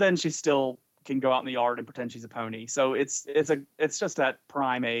nice. But then she still can go out in the yard and pretend she's a pony. So it's just that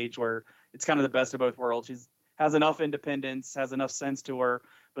prime age where it's kind of the best of both worlds. She's has enough independence, has enough sense to her,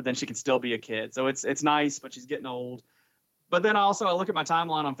 but then she can still be a kid. So it's nice, but she's getting old. But then I look at my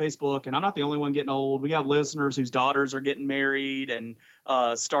timeline on Facebook, and I'm not the only one getting old. We have listeners whose daughters are getting married and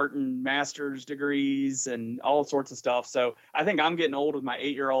starting master's degrees and all sorts of stuff. So I think I'm getting old with my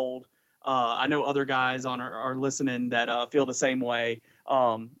 8-year-old. I know other guys are listening that feel the same way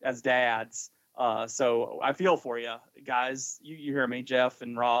as dads. So I feel for you guys. You hear me, Jeff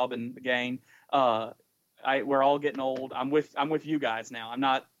and Rob and the gang. We're all getting old. I'm with you guys now. I'm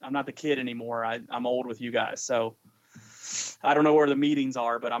not the kid anymore. I'm old with you guys. So I don't know where the meetings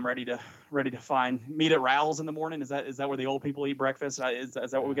are, but I'm ready to meet at Rowell's in the morning. Is that where the old people eat breakfast? Is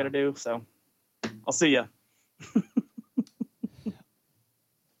that what we got to do? So I'll see you.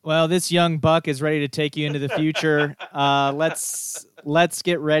 Well, this young buck is ready to take you into the future. Let's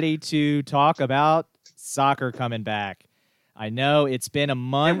get ready to talk about soccer coming back. I know it's been a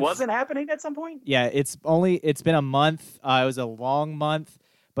month. It wasn't happening at some point? Yeah, it's been a month. It was a long month,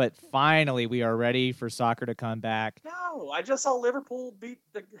 but finally we are ready for soccer to come back. No, I just saw Liverpool beat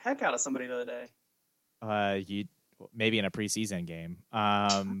the heck out of somebody the other day. Maybe in a preseason game.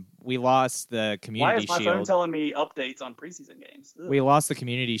 We lost the Community Shield. Why is my phone telling me updates on preseason games? Ugh. We lost the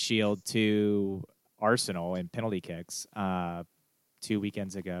Community Shield to Arsenal in penalty kicks 2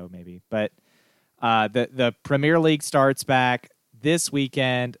 weekends ago, maybe. But the Premier League starts back this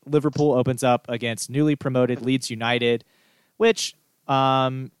weekend. Liverpool opens up against newly promoted Leeds United, which,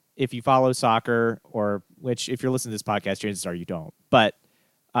 if you follow soccer, or which if you're listening to this podcast, chances are you don't. But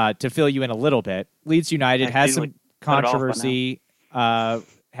to fill you in a little bit, Leeds United has some controversy.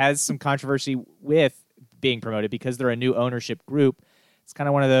 Has some controversy with being promoted because they're a new ownership group. It's kind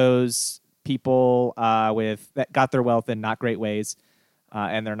of one of those people that got their wealth in not great ways,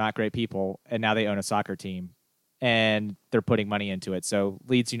 and they're not great people, and now they own a soccer team, and they're putting money into it. So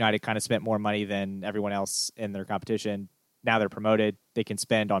Leeds United kind of spent more money than everyone else in their competition. Now they're promoted. They can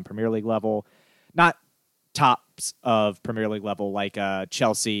spend on Premier League level, not tops of Premier League level like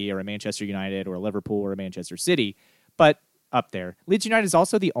Chelsea or a Manchester United or a Liverpool or a Manchester City, but up there. Leeds United is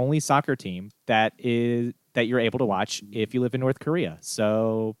also the only soccer team that you're able to watch if you live in North Korea.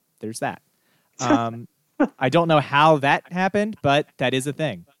 So there's that. I don't know how that happened, but that is a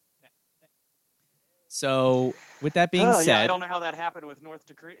thing. So with that being said, I don't know how that happened with North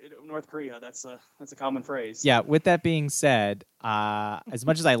Korea. That's a common phrase. Yeah. With that being said, as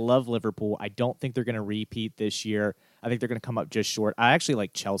much as I love Liverpool, I don't think they're going to repeat this year. I think they're going to come up just short. I actually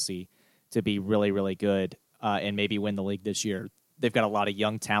like Chelsea to be really, really good and maybe win the league this year. They've got a lot of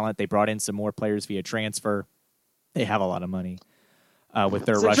young talent. They brought in some more players via transfer. They have a lot of money with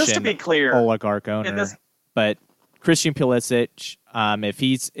their Russian just to be clear, oligarch owner. But Christian Pulisic,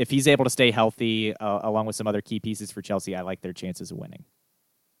 if he's able to stay healthy, along with some other key pieces for Chelsea, I like their chances of winning.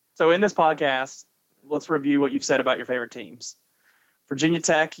 So in this podcast, let's review what you've said about your favorite teams. Virginia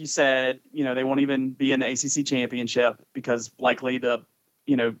Tech, you said, they won't even be in the ACC championship because likely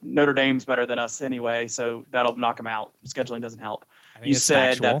Notre Dame's better than us anyway, so that'll knock them out. Scheduling doesn't help. You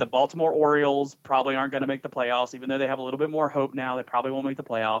said that the Baltimore Orioles probably aren't going to make the playoffs, even though they have a little bit more hope now. They probably won't make the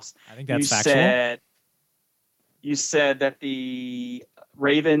playoffs. I think that's factual. You said that the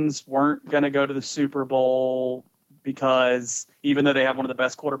Ravens weren't going to go to the Super Bowl because even though they have one of the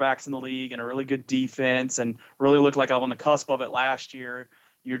best quarterbacks in the league and a really good defense and really looked like on the cusp of it last year,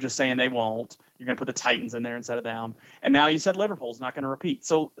 you're just saying they won't. You're going to put the Titans in there instead of them. And now you said Liverpool's not going to repeat.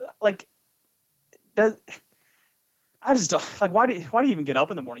 So, I just don't, why do you even get up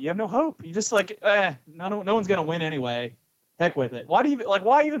in the morning? You have no hope. You just no one's going to win anyway. Heck with it. Why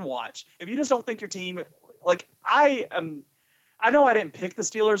even watch? If you just don't think your team, I know I didn't pick the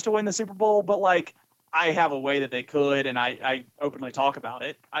Steelers to win the Super Bowl, but I have a way that they could, and I openly talk about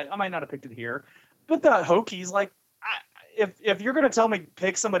it. I might not have picked it here, but the Hokies, if you're going to tell me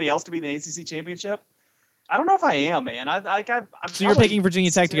pick somebody else to be in the ACC championship, I don't know if I am, man. So you're picking Virginia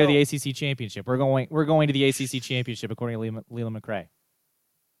Tech to go to the ACC championship. We're going to the ACC championship according to Leland McRae.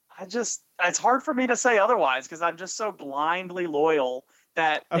 It's hard for me to say otherwise because I'm just so blindly loyal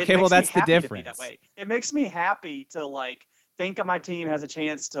that. Okay, well that's the difference. That way. It makes me happy to think my team has a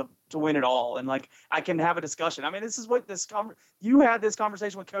chance to win it all, and I can have a discussion. I mean, this is what you had this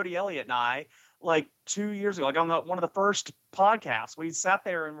conversation with Cody Elliott and I 2 years ago, on one of the first podcasts. We sat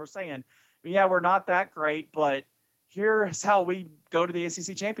there and we're saying, yeah, we're not that great, but here's how we go to the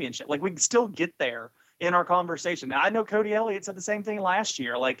ACC championship. We can still get there in our conversation. Now, I know Cody Elliott said the same thing last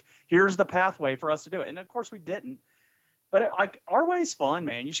year. Here's the pathway for us to do it. And of course we didn't. But our way is fun,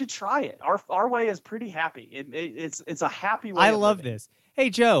 man. You should try it. Our way is pretty happy. It's a happy way. I love this. Hey,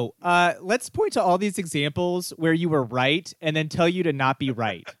 Joe, let's point to all these examples where you were right and then tell you to not be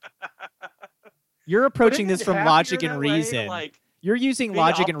right. You're approaching this from logic and reason. You're using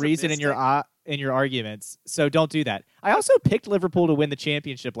logic and reason in your arguments, so don't do that. I also picked Liverpool to win the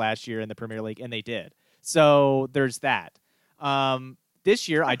championship last year in the Premier League, and they did. So there's that. This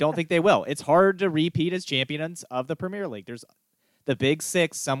year, I don't think they will. It's hard to repeat as champions of the Premier League. There's the Big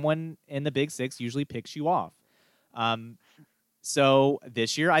Six. Someone in the Big Six usually picks you off. So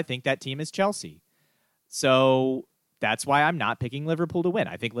this year, I think that team is Chelsea. So that's why I'm not picking Liverpool to win.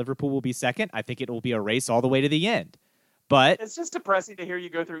 I think Liverpool will be second. I think it will be a race all the way to the end. But it's just depressing to hear you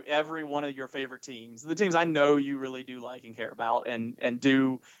go through every one of your favorite teams, the teams I know you really do like and care about, and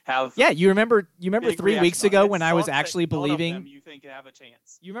do have. Yeah, you remember 3 weeks ago when I was actually believing you think you have a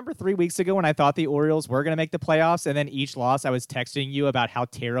chance. You remember 3 weeks ago when I thought the Orioles were going to make the playoffs, and then each loss I was texting you about how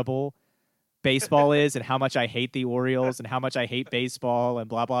terrible baseball is and how much I hate the Orioles and how much I hate baseball and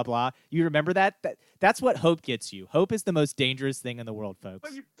blah blah blah. You remember that? That's what hope gets you. Hope is the most dangerous thing in the world, folks.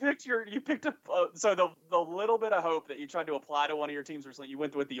 But you picked so the little bit of hope that you tried to apply to one of your teams recently, you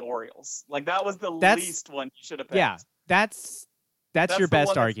went with the Orioles. That was the least one you should have picked. Yeah, that's your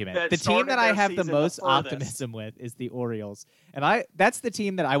best argument. The team that I have the most optimism with is the Orioles, and that's the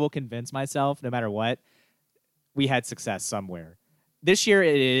team that I will convince myself, no matter what, we had success somewhere. This year,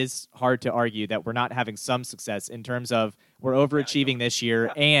 it is hard to argue that we're not having some success in terms of we're overachieving this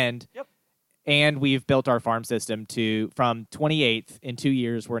year, and we've built our farm system from 28th in 2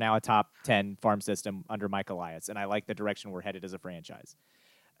 years. We're now a top 10 farm system under Mike Elias, and I like the direction we're headed as a franchise.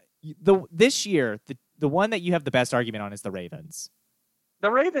 This year, the one that you have the best argument on is the Ravens. The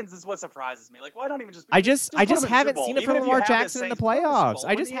Ravens is what surprises me. Why don't even just? I just haven't seen it from Lamar Jackson in the playoffs.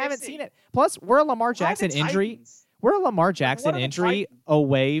 I just haven't seen it. Plus, we're a Lamar Jackson injury. We're a Lamar Jackson injury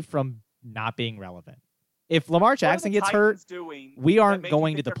away from not being relevant. If Lamar Jackson gets hurt, we aren't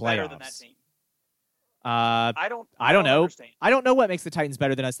going to the playoffs. I don't know. Understand. I don't know what makes the Titans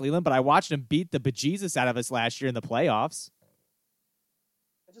better than us, Leland, but I watched them beat the bejesus out of us last year in the playoffs.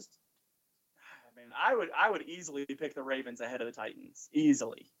 I would easily pick the Ravens ahead of the Titans,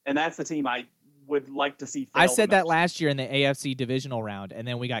 easily. And that's the team I would like to see fail. I said that last year in the AFC divisional round, and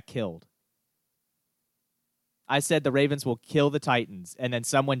then we got killed. I said the Ravens will kill the Titans, and then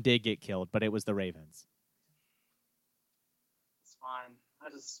someone did get killed, but it was the Ravens. It's fine.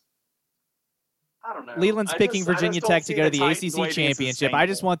 I don't know. Leland's picking Virginia Tech to go to the ACC championship. I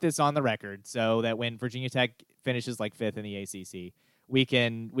just want this on the record so that when Virginia Tech finishes like 5th in the ACC, we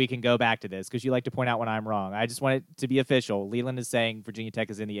can go back to this because you like to point out when I'm wrong. I just want it to be official. Leland is saying Virginia Tech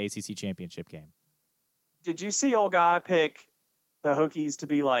is in the ACC championship game. Did you see old guy pick the Hokies to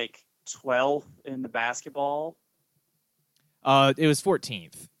be like 12th in the basketball? It was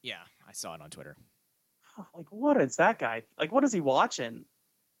 14th. Yeah, I saw it on Twitter. Like, what is that guy? Like, what is he watching?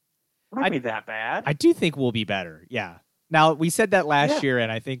 It might be that bad. I do think we'll be better. Yeah. Now, we said that last year, and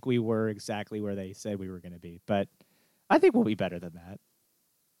I think we were exactly where they said we were going to be. But I think we'll be better than that.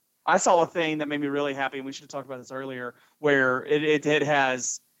 I saw a thing that made me really happy, and we should have talked about this earlier, where it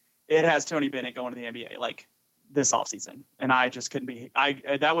has Tony Bennett going to the NBA like this offseason, and I just couldn't be.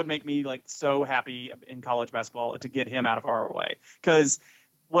 That would make me like so happy in college basketball to get him out of our way. Because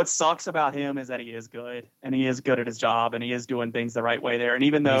what sucks about him is that he is good, and he is good at his job, and he is doing things the right way there. And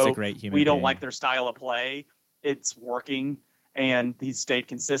even though we don't like their style of play, it's working, and he's stayed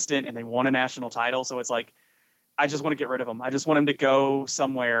consistent, and they won a national title. So it's like, I just want to get rid of him. I just want him to go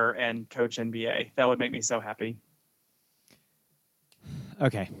somewhere and coach NBA. That would make me so happy.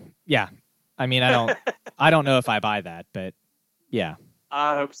 Okay. Yeah. I mean, I don't know if I buy that, but yeah.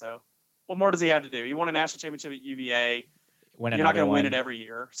 I hope so. What more does he have to do? He won a national championship at UVA. You're not going to win it every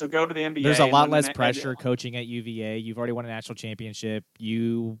year. So go to the NBA. There's a lot less pressure coaching at UVA. You've already won a national championship.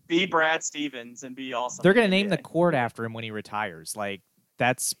 You be Brad Stevens and be awesome. They're going to name the court after him when he retires. Like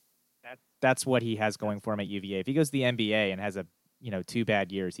that's what he has going for him at UVA. If he goes to the NBA and has 2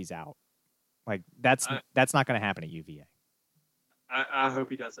 bad years, he's out. Like that's not going to happen at UVA. I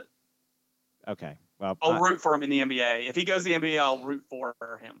hope he does it. Okay. Well, I'll root for him in the NBA. If he goes to the NBA, I'll root for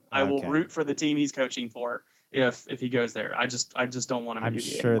him. I will root for the team he's coaching for if he goes there. I just don't want him. I'm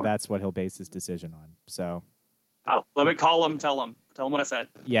sure anymore. That's what he'll base his decision on. So let me call him. Tell him what I said.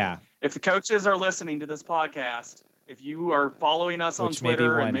 Yeah. If the coaches are listening to this podcast, if you are following us on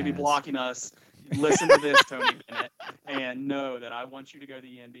Twitter and maybe blocking us, listen to this, Tony Bennett, and know that I want you to go to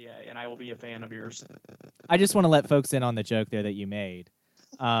the NBA, and I will be a fan of yours. I just want to let folks in on the joke there that you made.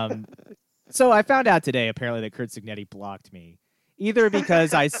 So I found out today, apparently, that Curt Cignetti blocked me. Either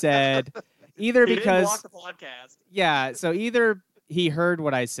because I said... He didn't block the podcast. Yeah, so either he heard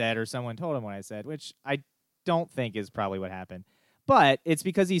what I said or someone told him what I said, which I don't think is probably what happened. But it's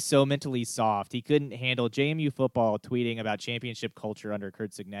because he's so mentally soft. He couldn't handle JMU football tweeting about championship culture under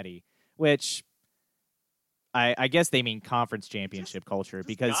Curt Cignetti, which I guess they mean conference championship culture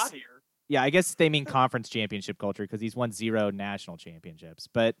because got here. Yeah, I guess they mean conference championship culture because he's won 0 national championships.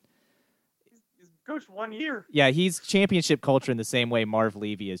 But he's coached 1 year. Yeah, he's championship culture in the same way Marv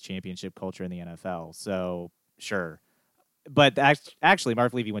Levy is championship culture in the NFL. So sure, but actually,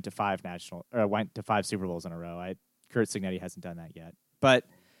 Marv Levy went to 5 Super Bowls in a row. Curt Cignetti hasn't done that yet. But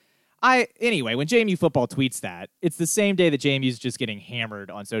anyway, when JMU football tweets that, it's the same day that JMU's just getting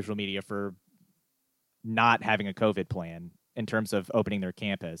hammered on social media for not having a COVID plan in terms of opening their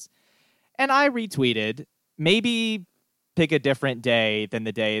campus. And I retweeted, maybe pick a different day than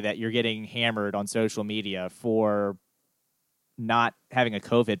the day that you're getting hammered on social media for not having a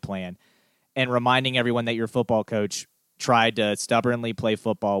COVID plan, and reminding everyone that your football coach tried to stubbornly play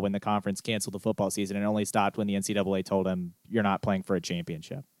football when the conference canceled the football season and only stopped when the NCAA told him you're not playing for a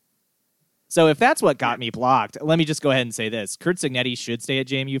championship. So if that's what got me blocked, let me just go ahead and say this. Curt Cignetti should stay at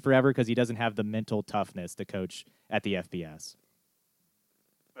JMU forever because he doesn't have the mental toughness to coach at the FBS.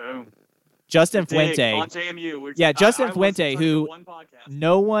 Boom. Justin Fuente. On JMU. Justin Fuente, who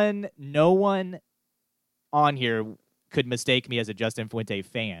no one on here could mistake me as a Justin Fuente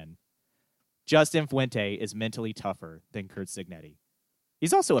fan. Justin Fuente is mentally tougher than Curt Cignetti.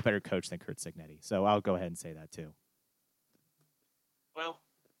 He's also a better coach than Curt Cignetti, so I'll go ahead and say that too. Well,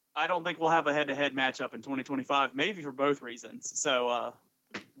 I don't think we'll have a head-to-head matchup in 2025, maybe for both reasons. So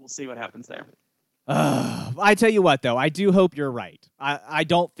we'll see what happens there. I tell you what, though, I do hope you're right. I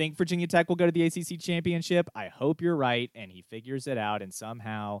don't think Virginia Tech will go to the ACC championship. I hope you're right, and he figures it out, and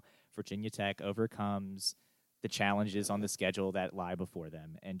somehow Virginia Tech overcomes the challenges on the schedule that lie before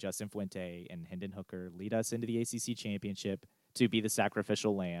them. And Justin Fuente and Hendon Hooker lead us into the ACC championship to be the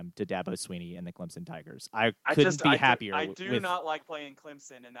sacrificial lamb to Dabo Swinney and the Clemson Tigers. I couldn't be happier. I do not like playing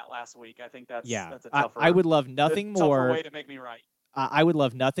Clemson in that last week. I think that's a tougher. I would love nothing more. Way to make me right. I would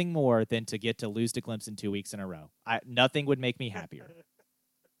love nothing more than to get to lose to Clemson 2 weeks in a row. Nothing would make me happier.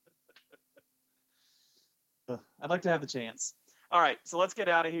 I'd like to have the chance. All right, so let's get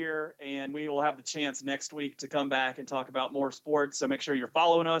out of here, and we will have the chance next week to come back and talk about more sports. So make sure you're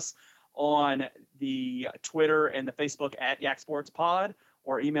following us on the Twitter and the Facebook at Yak Sports Pod,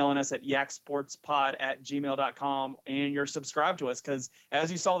 or emailing us at yaksportspod@gmail.com, and you're subscribed to us, because as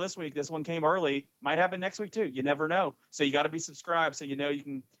you saw this week, this one came early. Might happen next week too. You never know. So you got to be subscribed so you know you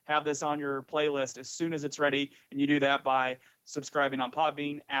can have this on your playlist as soon as it's ready, and you do that by subscribing on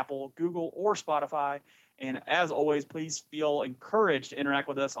Podbean, Apple, Google, or Spotify. And as always, please feel encouraged to interact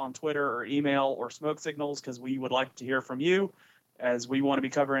with us on Twitter or email or smoke signals, because we would like to hear from you, as we want to be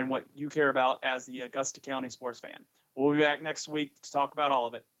covering what you care about as the Augusta County sports fan. We'll be back next week to talk about all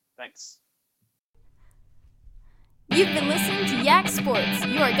of it. Thanks. You've been listening to Yak Sports,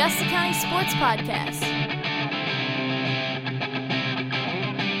 your Augusta County sports podcast.